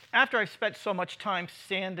I've spent so much time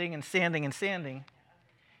sanding and sanding and sanding,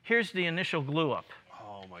 here's the initial glue up.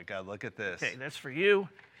 Oh my God! Look at this. Okay, that's for you.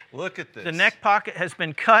 Look at this. The neck pocket has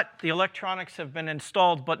been cut. The electronics have been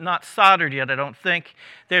installed, but not soldered yet, I don't think.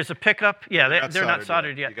 There's a pickup. Yeah, they're not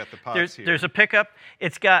soldered yet. You got the pots here. There's a pickup.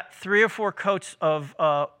 It's got 3 or 4 coats of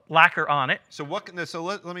lacquer on it. So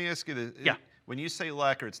let me ask you this. Yeah. When you say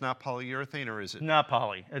lacquer, it's not polyurethane, or is it? Not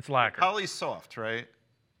poly. It's lacquer. Poly's soft, right?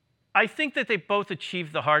 I think that they both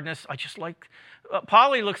achieve the hardness. I just like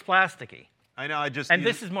poly looks plasticky. I know.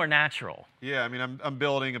 This is more natural. Yeah, I mean, I'm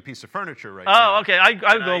building a piece of furniture right now. Oh, okay. I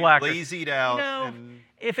go lacquer. Lazied out. No,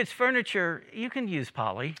 if it's furniture, you can use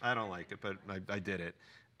poly. I don't like it, but I did it.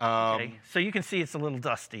 Okay. So you can see it's a little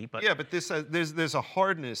dusty, but yeah, but there's a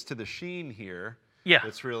hardness to the sheen here. Yeah.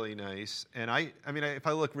 That's really nice. And I mean, if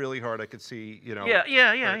I look really hard, I could see,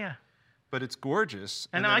 Yeah. But it's gorgeous.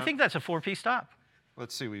 And I think that's a 4-piece top.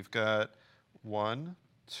 Let's see. We've got 1,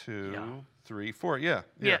 2, 3, 4. Yeah.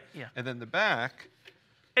 Yeah. And then the back,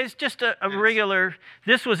 It's just a regular.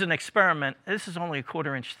 This was an experiment. This is only a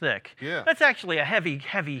 1/4 inch thick. Yeah. That's actually a heavy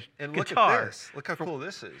And guitar. look at this. Look how cool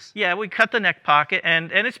this is. Yeah, we cut the neck pocket, and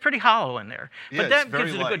it's pretty hollow in there. Yeah, But that it's very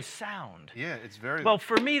gives it a light. good sound. Yeah, it's very Well,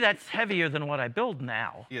 for me, that's heavier than what I build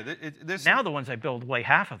now. Yeah, this Now the ones I build weigh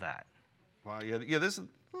half of that. wow, yeah, there's a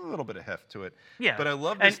little bit of heft to it. Yeah. But I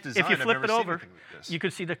love and this design. if you I've flip never it seen over, anything like this. you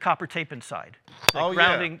could see the copper tape inside. Like Oh,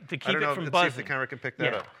 rounding yeah. to I keep don't know, it from let's buzzing. see if the camera can pick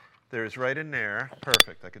that Yeah. up. There's right in there.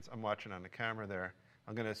 Perfect. I'm watching on the camera there.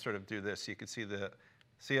 I'm going to sort of do this. You can see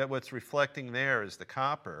what's reflecting there is the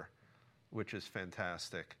copper, which is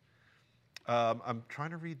fantastic. I'm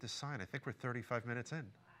trying to read the sign. I think we're 35 minutes in.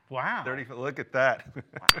 Wow. Look at that.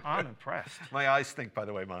 I'm impressed. My eyes stink, by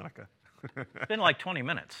the way, Monica. It's been like 20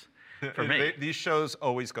 minutes for me. These shows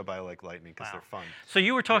always go by like lightning because Wow. they're fun. So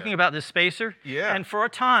you were talking about this spacer? Yeah. And for a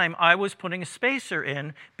time, I was putting a spacer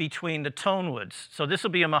in between the tone woods. So this will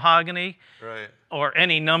be a mahogany Right. or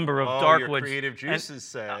any number of Oh, dark your woods. creative And juices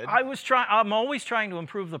said. I'm always trying to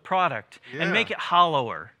improve the product Yeah. and make it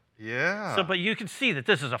hollower. Yeah. So, but you can see that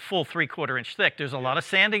this is a full 3/4 inch thick. There's a lot of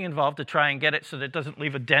sanding involved to try and get it so that it doesn't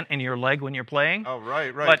leave a dent in your leg when you're playing. Oh,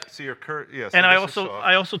 right. But- So your yeah. So And this is soft.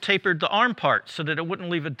 I also tapered the arm part so that it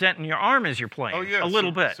wouldn't leave a dent in your arm as you're playing. Oh yeah, a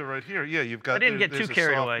little bit. So right here, yeah, you've got. I didn't get there's too a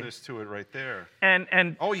carried away. softness to it right there.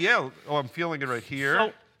 And Oh yeah. Oh, I'm feeling it right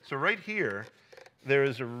here. So- right here, there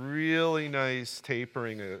is a really nice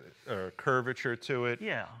tapering, or curvature to it.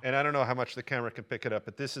 Yeah. And I don't know how much the camera can pick it up,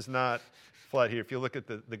 but this is not flat here. If you look at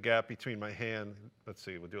the gap between my hand, let's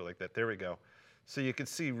see, we'll do it like that. There we go. So you can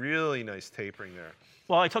see really nice tapering there.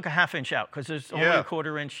 well, I took a 1/2 inch out because there's only Yeah. a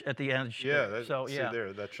 1/4 inch at the edge. Yeah, there. see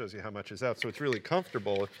there, that shows you how much is out. So it's really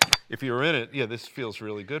comfortable. If you're in it, yeah, this feels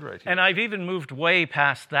really good right here. And I've even moved way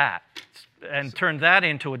past that and turned that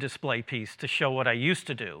into a display piece to show what I used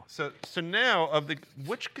to do. So now,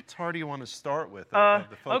 which guitar do you want to start with? Of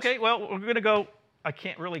the folks? Okay, well, we're going to go. I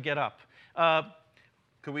can't really get up.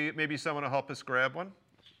 Could maybe someone will help us grab one?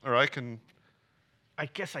 Or I can, I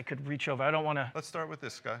guess I could reach over. I don't want to. let's start with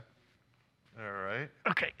this guy. All right.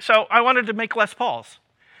 Okay, so I wanted to make Les Pauls.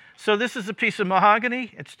 So this is a piece of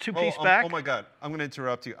mahogany. It's two-piece back. Oh my God, I'm going to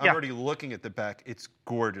interrupt you. I'm Yeah. already looking at the back. It's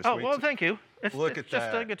gorgeous. Oh, Wait well, till- thank you. It's Look at just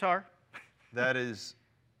a that. guitar. That is,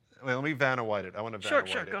 well, let me Vanna White it. I want to Vanna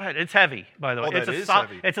Sure, White it. go ahead. It's heavy, by the way. Oh, it's that a is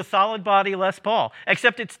heavy. It's a solid body Les Paul,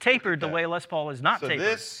 except it's tapered the that. way Les Paul is not So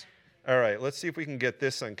tapered. all right, let's see if we can get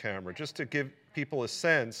this on camera, just to give people a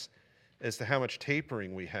sense as to how much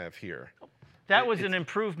tapering we have here. That was an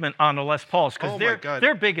improvement on the Les Pauls Oh because my God.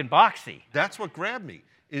 they're big and boxy. That's what grabbed me,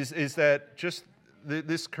 is that just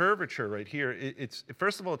this curvature right here, it's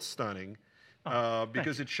first of all, it's stunning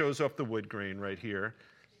because it shows off the wood grain right here.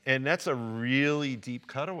 And that's a really deep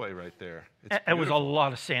cutaway right there. It's It was a beautiful.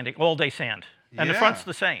 lot of sanding, all day sand. And the Yeah. front's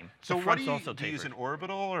the same. So the what front's do you, also do you use tapered. an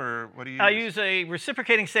orbital, or what do you use? I use a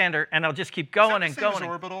reciprocating sander, and I'll just keep Is that going the and same going. as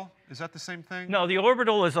orbital? Is that the same thing? No, the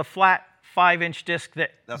orbital is a flat 5-inch disc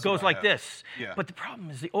that That's goes what I like have. this. Yeah. But the problem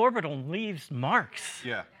is the orbital leaves marks.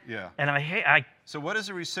 Yeah, yeah. And I So what does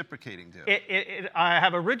a reciprocating do? I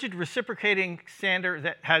have a rigid reciprocating sander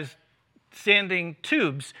that has sanding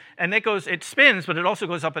tubes, and it spins, but it also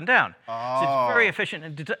goes up and down. So it's very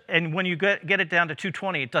efficient, and when you get it down to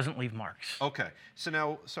 220, it doesn't leave marks. Okay.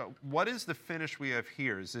 So what is the finish we have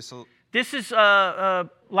here? Is this a... This is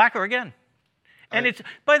lacquer again. And it's,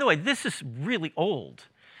 by the way, this is really old.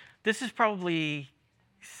 This is probably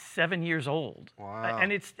 7 years old. Wow.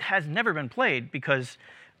 And it has never been played because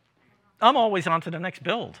I'm always on to the next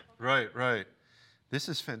build. Right, right. This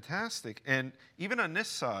is fantastic. And even on this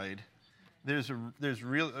side, there's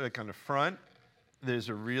really, like on the front, there's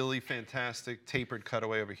a really fantastic tapered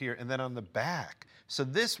cutaway over here. And then on the back. So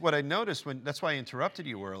this, what I noticed that's why I interrupted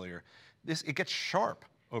you earlier, it gets sharp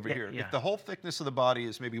over here. yeah. If the whole thickness of the body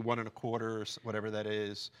is maybe 1 1/4 or whatever that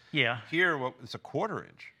is. Yeah. Here, it's a 1/4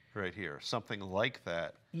 inch right here, something like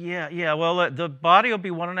that. Yeah. Well, the body will be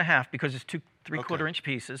 1.5 because it's 2 3/4 inch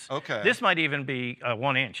pieces. Okay. This might even be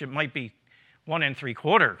 1 inch. It might be 1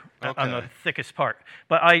 3/4 on the Okay. thickest part.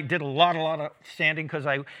 But I did a lot of sanding because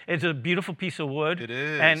it's a beautiful piece of wood. It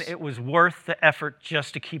is. And it was worth the effort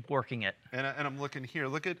just to keep working it. And I'm looking here.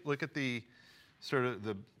 Look at the sort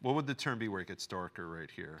of what would the term be where it gets darker right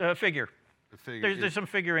here? Figure. The figure. There's some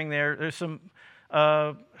figuring there. There's some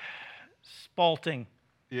spalting.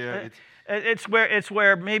 Yeah. It's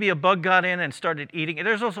where maybe a bug got in and started eating it.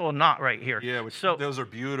 There's also a knot right here. Yeah. Those are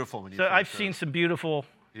beautiful when you. So think I've those. seen some beautiful.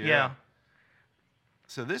 Yeah.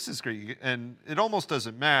 So this is great, and it almost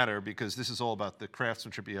doesn't matter because this is all about the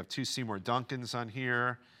craftsmanship. You have 2 Seymour Duncans on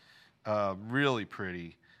here, really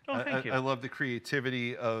pretty. Oh, thank you. I love the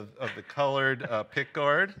creativity of the colored pick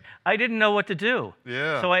guard. I didn't know what to do.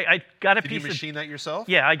 Yeah. So I got a Did piece you machine that yourself?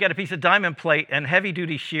 Yeah, I got a piece of diamond plate and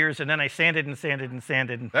heavy-duty shears, and then I sanded and sanded and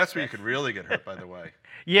sanded. And That's where you could really get hurt, by the way.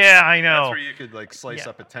 yeah, I know. That's where you could like slice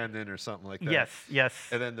up a tendon or something like that. Yes, yes.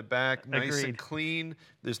 And then the back, nice and Agreed. clean.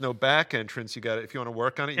 There's no back entrance. You got it. If you want to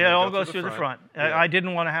work on it, you Yeah, it gotta all go goes through the front. Yeah. I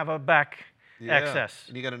didn't want to have a back excess.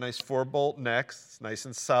 And you got a nice 4-bolt neck. It's nice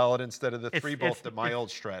and solid instead of the 3-bolt that my old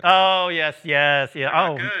Strat had. Oh, yes, yes, yeah.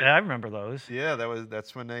 Not Oh, good. yeah, I remember those. Yeah,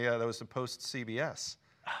 that's when that was the post CBS.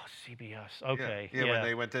 Oh, CBS. Okay. Yeah, when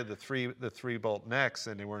they went to the 3-bolt necks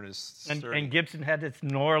and they weren't as sturdy. And Gibson had its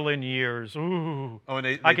Norlin years. Ooh. Oh, and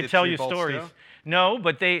they I could did tell 3 you bolts stories. too? No,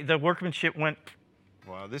 but the workmanship went.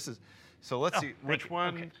 Wow, this is. So let's see which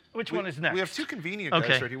one. Okay. Which one is next? We have 2 convenient guys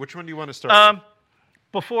Okay. right here. Which one do you want to start with?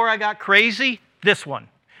 Before I got crazy, this one.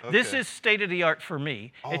 This Okay. is state of the art for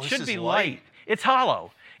me. Oh, it this should is be light. light. It's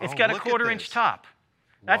hollow. It's Oh, got a look at 1/4 inch this. top.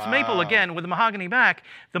 That's maple Wow. again with the mahogany back.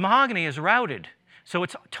 The mahogany is routed, so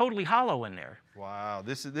it's totally hollow in there. Wow,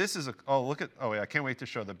 this is a. Oh, look at. Oh, yeah, I can't wait to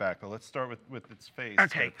show the back. But let's start with its face.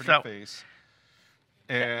 It's got Okay, a pretty so- face.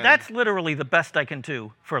 And That's literally the best I can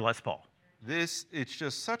do for Les Paul. it's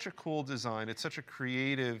just such a cool design. It's such a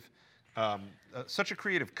creative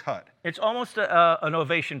cut. It's almost an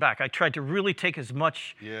ovation back. I tried to really take as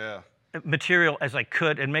much Yeah. material as I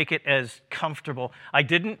could and make it as comfortable. I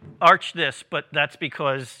didn't arch this, but that's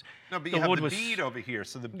because No, but the you have wood the was. bead over here,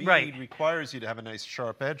 so the bead Right. requires you to have a nice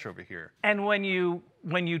sharp edge over here. And when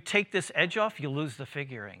you take this edge off, you lose the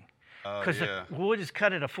figuring. Because yeah. the wood is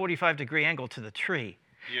cut at a 45-degree angle to the tree.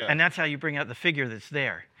 Yeah. And that's how you bring out the figure that's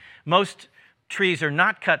there. Most trees are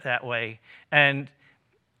not cut that way. And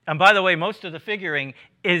by the way, most of the figuring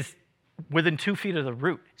is within 2 feet of the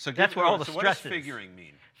root. So that's where all the so stress what does is. figuring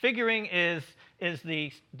mean? Figuring is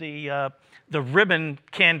the ribbon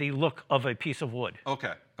candy look of a piece of wood.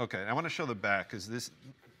 Okay. I want to show the back because this,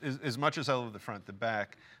 as much as I love the front, the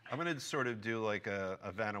back, I'm going to sort of do like a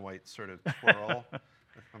Vanna White sort of twirl.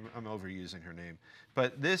 I'm overusing her name.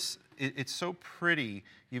 But this, it's so pretty.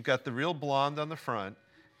 You've got the real blonde on the front,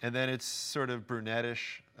 and then it's sort of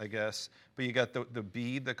brunettish, I guess. But you got the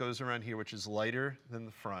bead that goes around here, which is lighter than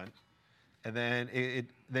the front. And then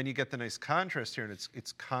then you get the nice contrast here, and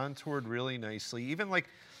it's contoured really nicely. Even like,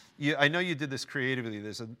 I know you did this creatively.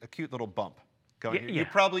 There's a cute little bump going here. You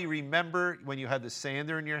probably remember when you had the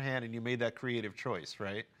sander in your hand and you made that creative choice,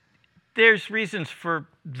 right? There's reasons for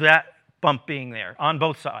that bump being there on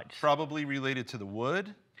both sides. Probably related to the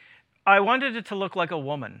wood. I wanted it to look like a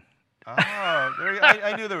woman. Oh,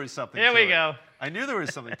 I knew there was something to it. There we go. I knew there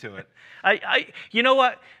was something to it. You know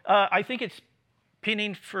what? I think it's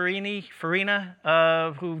Farina,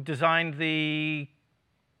 who designed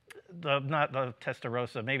not the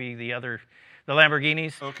Testarossa, maybe the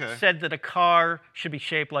Lamborghinis, Okay. said that a car should be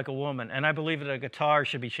shaped like a woman, and I believe that a guitar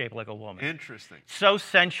should be shaped like a woman. Interesting. So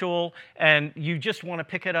sensual, and you just want to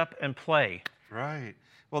pick it up and play. Right.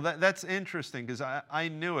 Well, that's interesting because I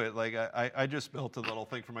knew it. Like I just built a little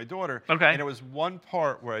thing for my daughter. Okay. And it was one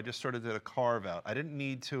part where I just sort of did a carve out. I didn't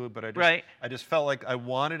need to, but Right. I just felt like I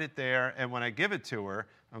wanted it there. And when I give it to her,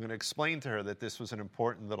 I'm going to explain to her that this was an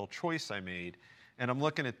important little choice I made. And I'm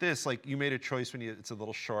looking at this, like you made a choice when it's a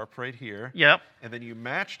little sharp right here. Yep. And then you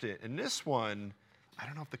matched it. And this one, I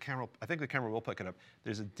don't know if I think the camera will pick it up.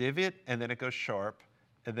 There's a divot and then it goes sharp.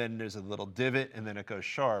 And then there's a little divot and then it goes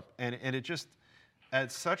sharp. And it just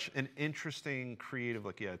adds such an interesting creative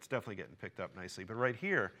look. Yeah, it's definitely getting picked up nicely. But right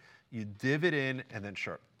here, you divot in and then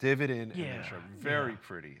sharp. Divot in and then sharp. Very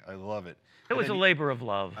pretty. I love it. It was a labor of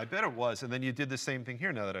love. I bet it was. And then you did the same thing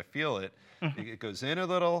here now that I feel it. It goes in a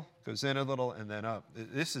little, and then up.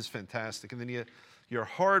 This is fantastic. And then your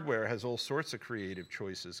hardware has all sorts of creative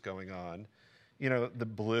choices going on. You know, the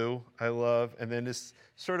blue I love. And then this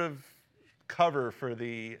sort of cover for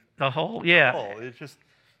the whole, yeah. hull.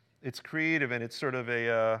 It's creative and it's sort of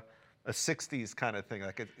a 60s kind of thing.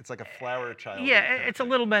 Like it's like a flower child. Yeah, it's a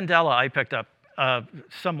little Mandela I picked up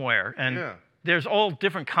somewhere. And there's all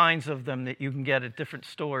different kinds of them that you can get at different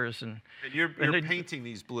stores. And you're painting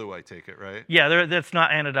these blue, I take it, right? Yeah, that's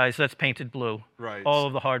not anodized. That's painted blue. Right. All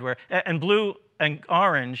of the hardware. And blue and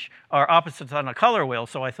orange are opposites on a color wheel,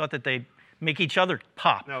 so I thought that they'd make each other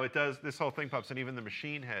pop. No, it does. This whole thing pops. And even the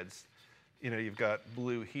machine heads, you know, you've got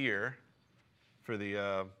blue here for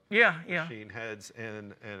the machine heads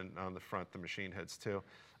and on the front, the machine heads too.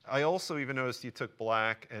 I also even noticed you took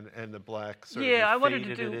black and the black sort of I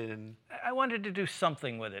wanted to do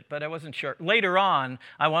something with it, but I wasn't sure. Later on,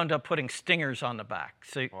 I wound up putting stingers on the back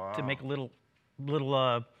to make little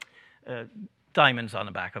diamonds on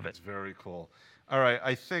the back of it. It's very cool. All right,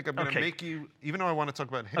 I think I'm going to Okay. make you, even though I want to talk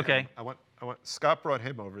about him, Okay. Scott brought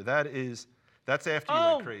him over. That's after you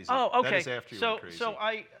went crazy. Oh, okay. That is after you went crazy. So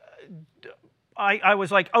I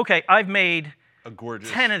was like, okay, I've made A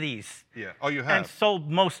gorgeous. 10 of these. Yeah. Oh, you And have?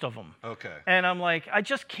 sold most of them. Okay. And I'm like, I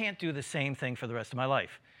just can't do the same thing for the rest of my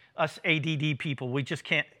life. Us ADD people, we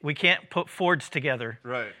can't put Fords together.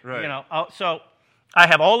 Right, right. You know, so I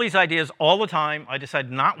have all these ideas all the time. I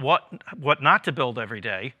decide what not to build every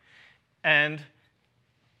day. And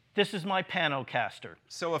this is my Panocaster.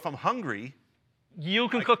 So if I'm hungry, You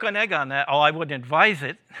can cook an egg on that. Oh, I wouldn't advise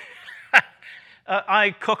it.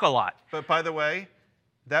 I cook a lot. but by the way,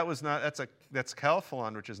 that's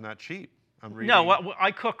Calphalon, which is not cheap. I'm reading. No,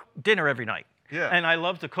 I cook dinner every night. Yeah. And I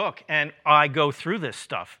love to cook, and I go through this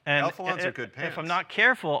stuff. And Calphalons are good pans. if I'm not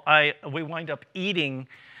careful, we wind up eating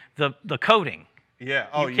the coating. Yeah.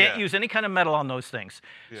 Oh, You can't use any kind of metal on those things.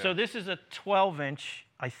 Yeah. So this is a 12-inch,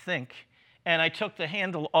 I think, and I took the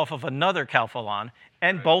handle off of another Calphalon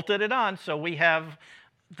and bolted it on, so we have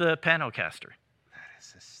the Panocaster.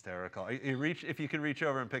 It's hysterical. If you can reach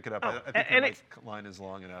over and pick it up, Oh, I think and the line is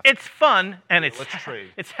long enough. It's fun, and let's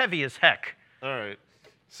trade. it's heavy as heck. All right.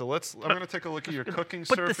 So I'm going to take a look at your cooking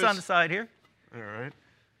Put surface. this on the side here. All right.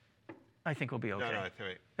 I think we'll be okay. No,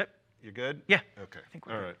 wait. Yep. You good? Yeah. Okay. think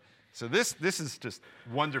we're All good. right. So this is just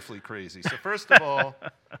wonderfully crazy. So first of all,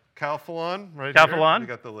 Calphalon right here. Calphalon. We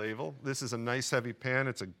got the label. This is a nice heavy pan.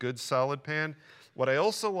 It's a good solid pan. What I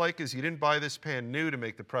also like is you didn't buy this pan new to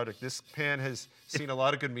make the product. This pan has seen a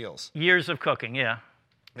lot of good meals. Years of cooking, yeah.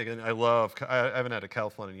 Again, I haven't had a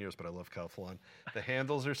Calphalon in years, but I love Calphalon. The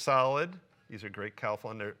handles are solid. These are great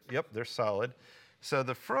Calphalon. They're solid. So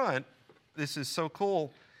the front, this is so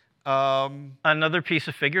cool. Another piece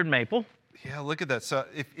of figured maple. Yeah, look at that. So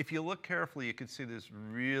if you look carefully, you can see this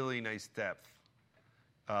really nice depth.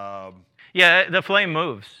 Yeah, the flame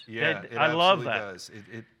moves. Yeah, it I love absolutely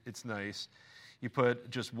that. does. It's nice. You put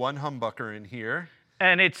just one humbucker in here.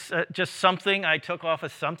 And it's just something I took off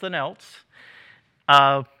of something else.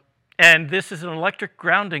 And this is an electric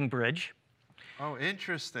grounding bridge. Oh,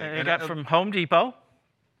 interesting. I got from Home Depot.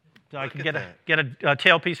 So I can get a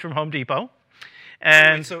tailpiece from Home Depot.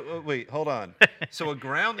 And wait, hold on. So a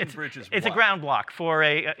grounding bridge is it's what? a ground block for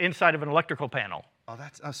a inside of an electrical panel. Oh,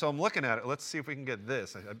 so I'm looking at it. Let's see if we can get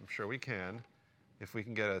this. I'm sure we can. If we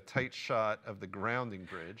can get a tight shot of the grounding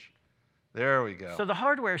bridge. There we go. So the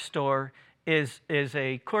hardware store is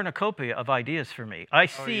a cornucopia of ideas for me. I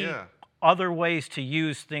see other ways to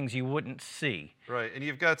use things you wouldn't see. Right, and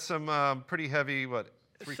you've got some pretty heavy,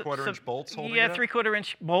 three-quarter-inch bolts holding it up? Yeah,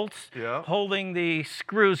 three-quarter-inch bolts Yeah. holding the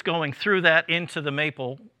screws going through that into the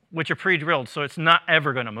maple, which are pre-drilled, so it's not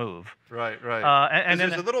ever going to move. Right, right. And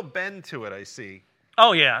then there's a little bend to it, I see.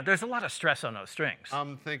 Oh, yeah, there's a lot of stress on those strings.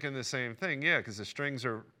 I'm thinking the same thing, yeah, because the strings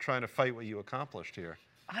are trying to fight what you accomplished here.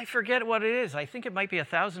 I forget what it is. I think it might be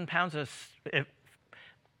 1,000 pounds of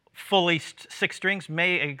fully 6 strings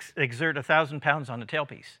may exert 1,000 pounds on the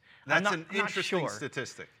tailpiece. That's an interesting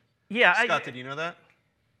statistic. Yeah, Scott, did you know that?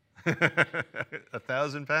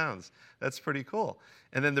 1,000 pounds. That's pretty cool.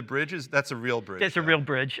 And then the bridge that's a real bridge. It's a real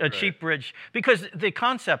bridge, a cheap bridge, because the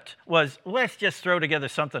concept was let's just throw together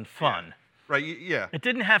something fun. Yeah. Right, yeah. It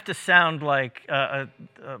didn't have to sound like a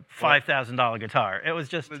 $5,000 guitar. It was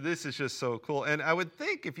just. But this is just so cool. And I would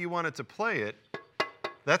think if you wanted to play it,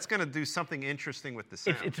 that's going to do something interesting with the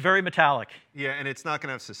sound. It's very metallic. Yeah, and it's not going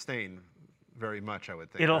to have sustain very much, I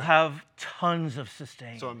would think. It'll have tons of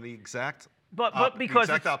sustain. So I'm the exact because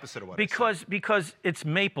the exact opposite of what I said. Because it's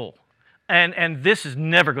maple, and this is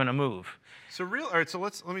never going to move. So all right. So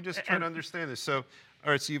let me just try to understand this. So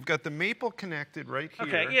all right. So you've got the maple connected right here.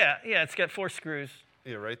 Okay. Yeah. It's got 4 screws.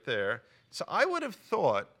 Yeah, right there. So I would have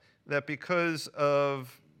thought that because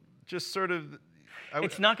of just sort of.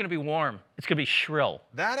 It's not going to be warm. It's going to be shrill.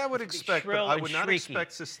 That I would expect, but I would not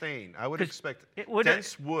expect sustain. I would expect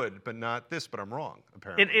dense wood, but not this. But I'm wrong,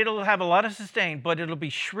 apparently. It'll have a lot of sustain, but it'll be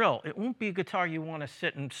shrill. It won't be a guitar you want to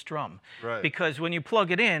sit and strum. Right. Because when you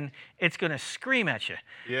plug it in, it's going to scream at you.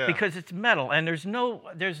 Yeah. Because it's metal, and there's no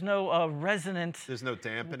resonance. There's no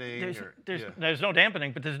dampening. There's no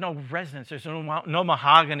dampening, but there's no resonance. There's no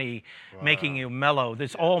mahogany making you mellow.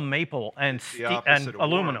 There's all maple and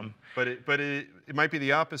aluminum. But it might be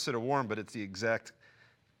the opposite of warm, but it's the exact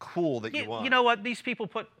cool that you want. You know what? These people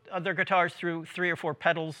put their guitars through 3 or 4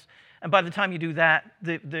 pedals, and by the time you do that,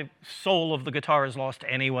 the soul of the guitar is lost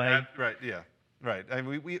anyway. Right, yeah. Right. I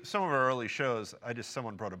mean, some of our early shows,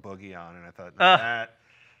 someone brought a boogie on, and I thought,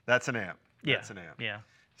 that's an amp. Yeah. That's an amp. Yeah.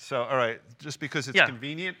 So, all right, just because it's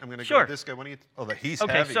convenient, I'm going to go with this guy. He's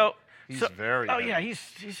heavy. He's very heavy. Oh, yeah,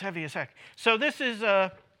 he's heavy as heck. So this is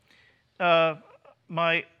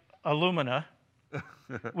my Illumina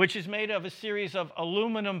which is made of a series of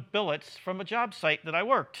aluminum billets from a job site that I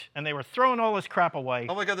worked. And they were throwing all this crap away.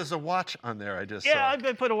 Oh my God, there's a watch on there I just saw. Yeah,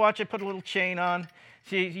 I put a watch, I put a little chain on.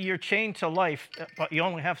 See, you're chained to life, but you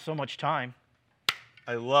only have so much time.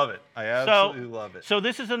 I love it. I absolutely love it. So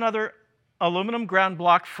this is another aluminum ground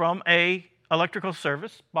block from a electrical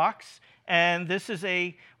service box. And this is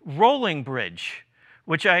a rolling bridge,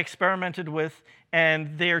 which I experimented with.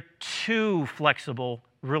 And they're too flexible,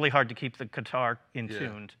 really hard to keep the guitar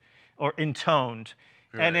in-tuned or intoned.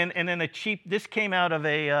 Right. And then a cheap, this came out of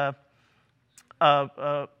a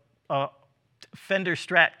Fender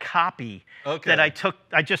Strat copy that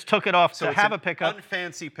I just took it off to have a pickup.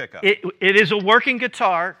 Unfancy pickup. It is a working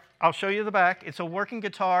guitar. I'll show you the back. It's a working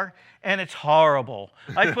guitar, and it's horrible.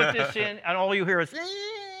 I put this in, and all you hear is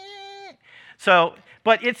so.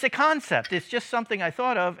 But it's a concept. It's just something I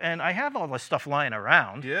thought of, and I have all this stuff lying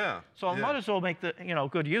around. Yeah. So I might as well make the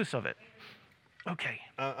good use of it. Okay.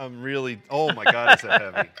 I'm really. Oh my God, is that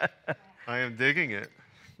heavy? I am digging it.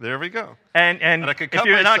 There we go. And I can cut if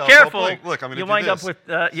you're myself. not careful, Look, I'm going to you do wind this. up with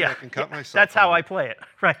So I can cut myself. That's how I play it,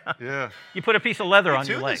 right? Yeah. You put a piece of leather on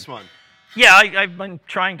your leg. This one. Yeah, I've been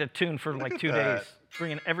trying to tune for like 2 that. days,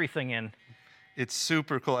 bringing everything in. It's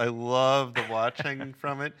super cool. I love the watch hanging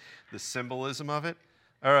from it, the symbolism of it.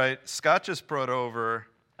 All right, Scott just brought over.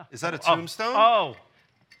 Is that a tombstone?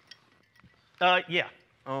 Yeah.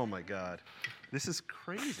 Oh my God, this is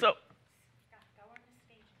crazy.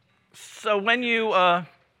 So when you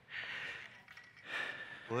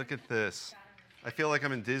look at this, I feel like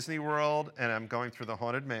I'm in Disney World and I'm going through the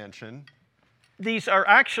Haunted Mansion. These are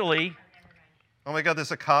actually. Oh my God,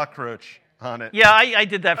 there's a cockroach on it. Yeah, I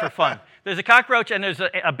did that for fun. There's a cockroach and there's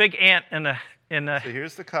a big ant in the. So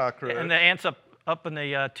here's the cockroach. And the ant's up in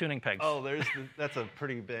the tuning pegs. Oh, that's a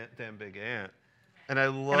pretty damn big ant. And I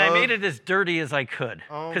love. And I made it as dirty as I could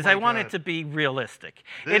because I want it to be realistic.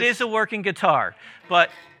 It is a working guitar, but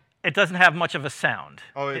it doesn't have much of a sound.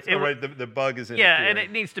 Oh, right. The bug is in it. Yeah, and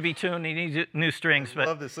it needs to be tuned. It needs new strings. I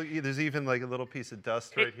love this. Look, there's even like a little piece of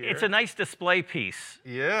dust right here. It's a nice display piece.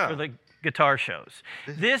 Yeah. For the guitar shows.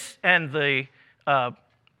 This and the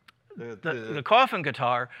coffin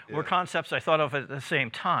guitar were concepts I thought of at the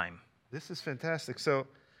same time. This is fantastic. So,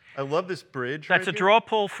 I love this bridge. That's a draw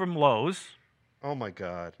pull from Lowe's. Oh my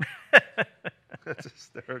God, that's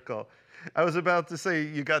hysterical. I was about to say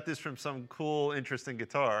you got this from some cool, interesting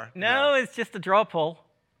guitar. No, it's just a draw pull.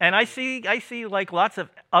 And I see like lots of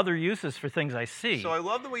other uses for things I see. So I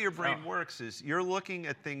love the way your brain works. Is you're looking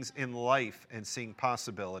at things in life and seeing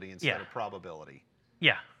possibility instead of probability.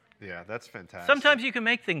 Yeah. Yeah, that's fantastic. Sometimes you can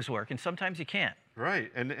make things work, and sometimes you can't.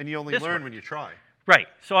 Right, and you only learn when you try. Right.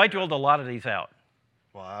 So I drilled a lot of these out.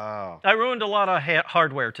 Wow. I ruined a lot of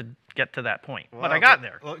hardware to get to that point, but I got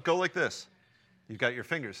there. Go like this. You've got your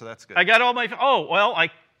fingers, so that's good. I got all my. Oh well,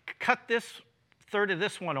 I cut this third of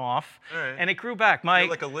this one off, and it grew back. You're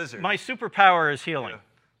like a lizard. My superpower is healing.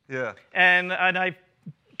 Yeah. And I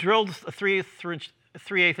drilled a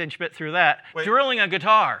 3/8 inch bit through that, drilling a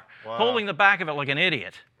guitar, holding the back of it like an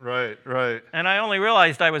idiot. Right, right. And I only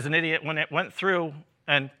realized I was an idiot when it went through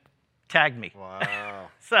and tagged me. Wow.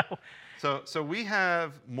 So we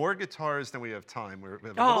have more guitars than we have time. We have a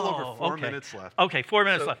little over 4 minutes left. Okay, 4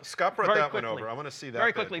 minutes left. Scott brought that one over. I want to see that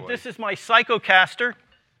very quickly. boy. This is my Psychocaster.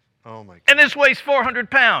 Oh my God. And this weighs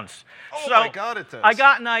 400 pounds. Oh my God, it does. I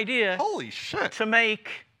got an idea. Holy shit. To make.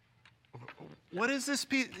 What is this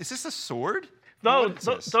piece? Is this a sword? Those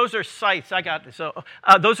are scythes.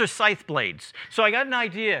 Those are scythe blades. So I got an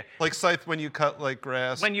idea. Like scythe when you cut like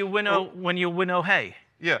grass. When you winnow hay.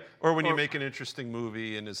 Yeah, or when you make an interesting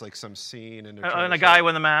movie and there's like some scene and a guy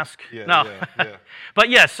with a mask. Yeah, no. yeah. But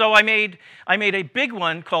yes, so I made a big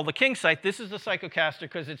one called the King Scythe. This is the Psychocaster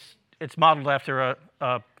because it's modeled after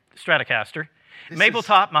a Stratocaster. Maple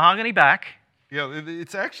top, mahogany back. Yeah,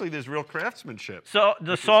 it's actually there's real craftsmanship. So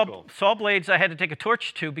the saw blades I had to take a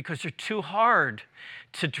torch to because they're too hard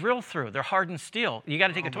to drill through. They're hardened steel. You got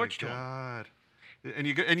to take a torch to them. Oh my God. And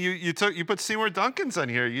you put Seymour Duncan's on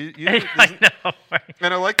here. I know. Right?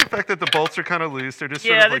 And I like the fact that the bolts are kind of loose. They're just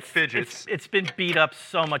sort of like fidgets. It's been beat up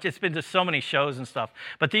so much. It's been to so many shows and stuff.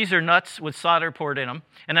 But these are nuts with solder poured in them,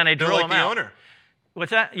 and then I drill them out. They're like the owner.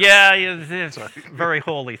 What's that? Yeah, it's very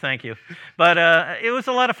holy. Thank you. But it was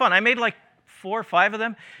a lot of fun. I made like 4 or 5 of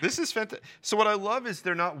them. This is fantastic. So what I love is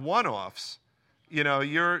they're not one-offs. You know,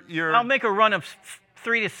 you're. I'll make a run of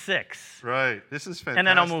 3 to 6. Right. This is fantastic. And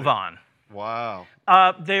then I'll move on. Wow.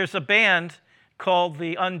 There's a band called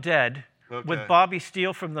The Undead with Bobby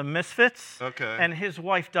Steele from the Misfits. Okay. And his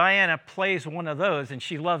wife Diana plays one of those, and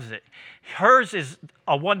she loves it. Hers is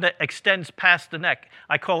a one that extends past the neck.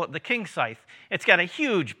 I call it the king scythe. It's got a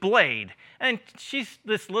huge blade, and she's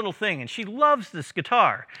this little thing, and she loves this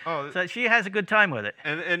guitar. Oh, so she has a good time with it.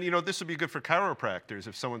 And you know, this would be good for chiropractors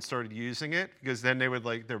if someone started using it, because then they would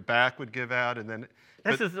their back would give out, and then.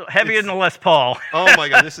 This is heavier than a Les Paul. Oh my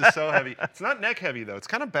God, this is so heavy. It's not neck heavy though. It's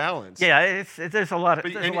kind of balanced. Yeah, there's a lot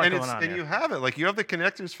going on. And you have it. You have the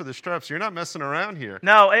connectors for the straps. You're not messing around here.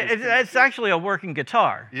 No, it's actually a working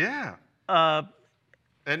guitar. Yeah.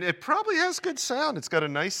 And it probably has good sound. It's got a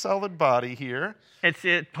nice solid body here. It's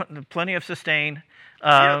plenty of sustain.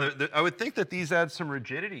 I would think that these add some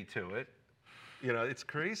rigidity to it. You know, it's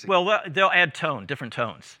crazy. Well, they'll add different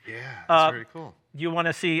tones. Yeah, that's very cool. You want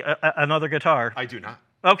to see another guitar? I do not.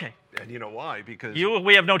 Okay. And you know why? Because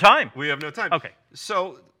we have no time. We have no time. Okay.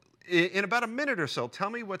 So, in about a minute or so, tell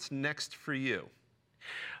me what's next for you.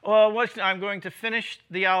 Well, I'm going to finish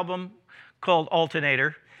the album called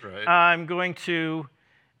Alternator. Right. I'm going to.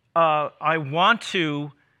 I want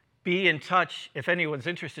to be in touch. If anyone's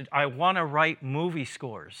interested, I want to write movie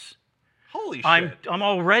scores. Holy shit! I'm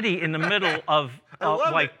already in the middle of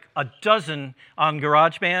a dozen on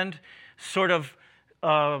GarageBand, sort of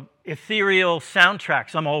ethereal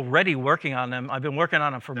soundtracks. I'm already working on them. I've been working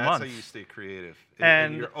on them for months. That's how you stay creative,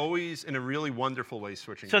 and you're always in a really wonderful way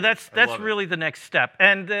switching. So that's really the next step,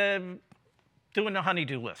 and doing the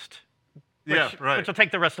honey-do list. Which will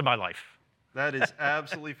take the rest of my life. That is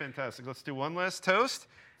absolutely fantastic. Let's do one last toast.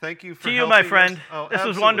 Thank you for to you, my friend. Oh, this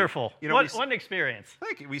was wonderful. You know, what an experience.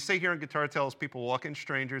 Thank you. We say here on Guitar Tales, people walk in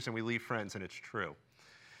strangers and we leave friends, and it's true.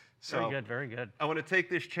 So very good, very good. I want to take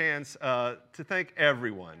this chance to thank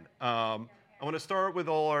everyone. I want to start with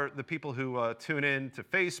all the people who tune in to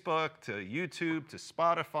Facebook, to YouTube, to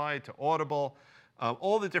Spotify, to Audible,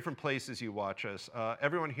 all the different places you watch us.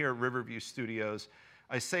 Everyone here at Riverview Studios.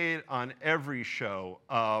 I say it on every show.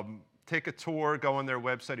 Take a tour, go on their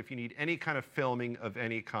website. If you need any kind of filming of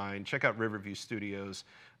any kind, check out Riverview Studios.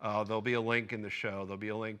 There'll be a link in the show. There'll be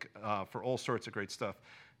a link for all sorts of great stuff.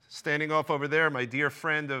 Standing off over there, my dear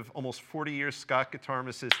friend of almost 40 years, Scott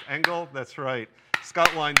Guitarmacist Engel. That's right.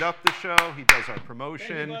 Scott lined up the show. He does our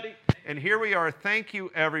promotion. Thank you, buddy. And here we are. Thank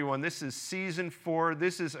you, everyone. This is season 4.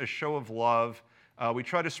 This is a show of love. We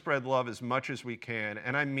try to spread love as much as we can,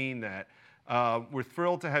 and I mean that. We're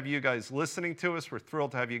thrilled to have you guys listening to us. We're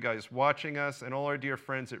thrilled to have you guys watching us and all our dear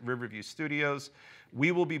friends at Riverview Studios.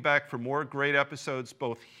 We will be back for more great episodes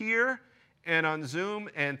both here and on Zoom.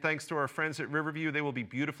 And thanks to our friends at Riverview, they will be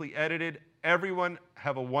beautifully edited. Everyone,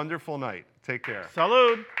 have a wonderful night. Take care.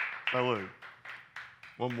 Salud. Salud.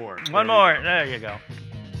 One more. One more. There you go.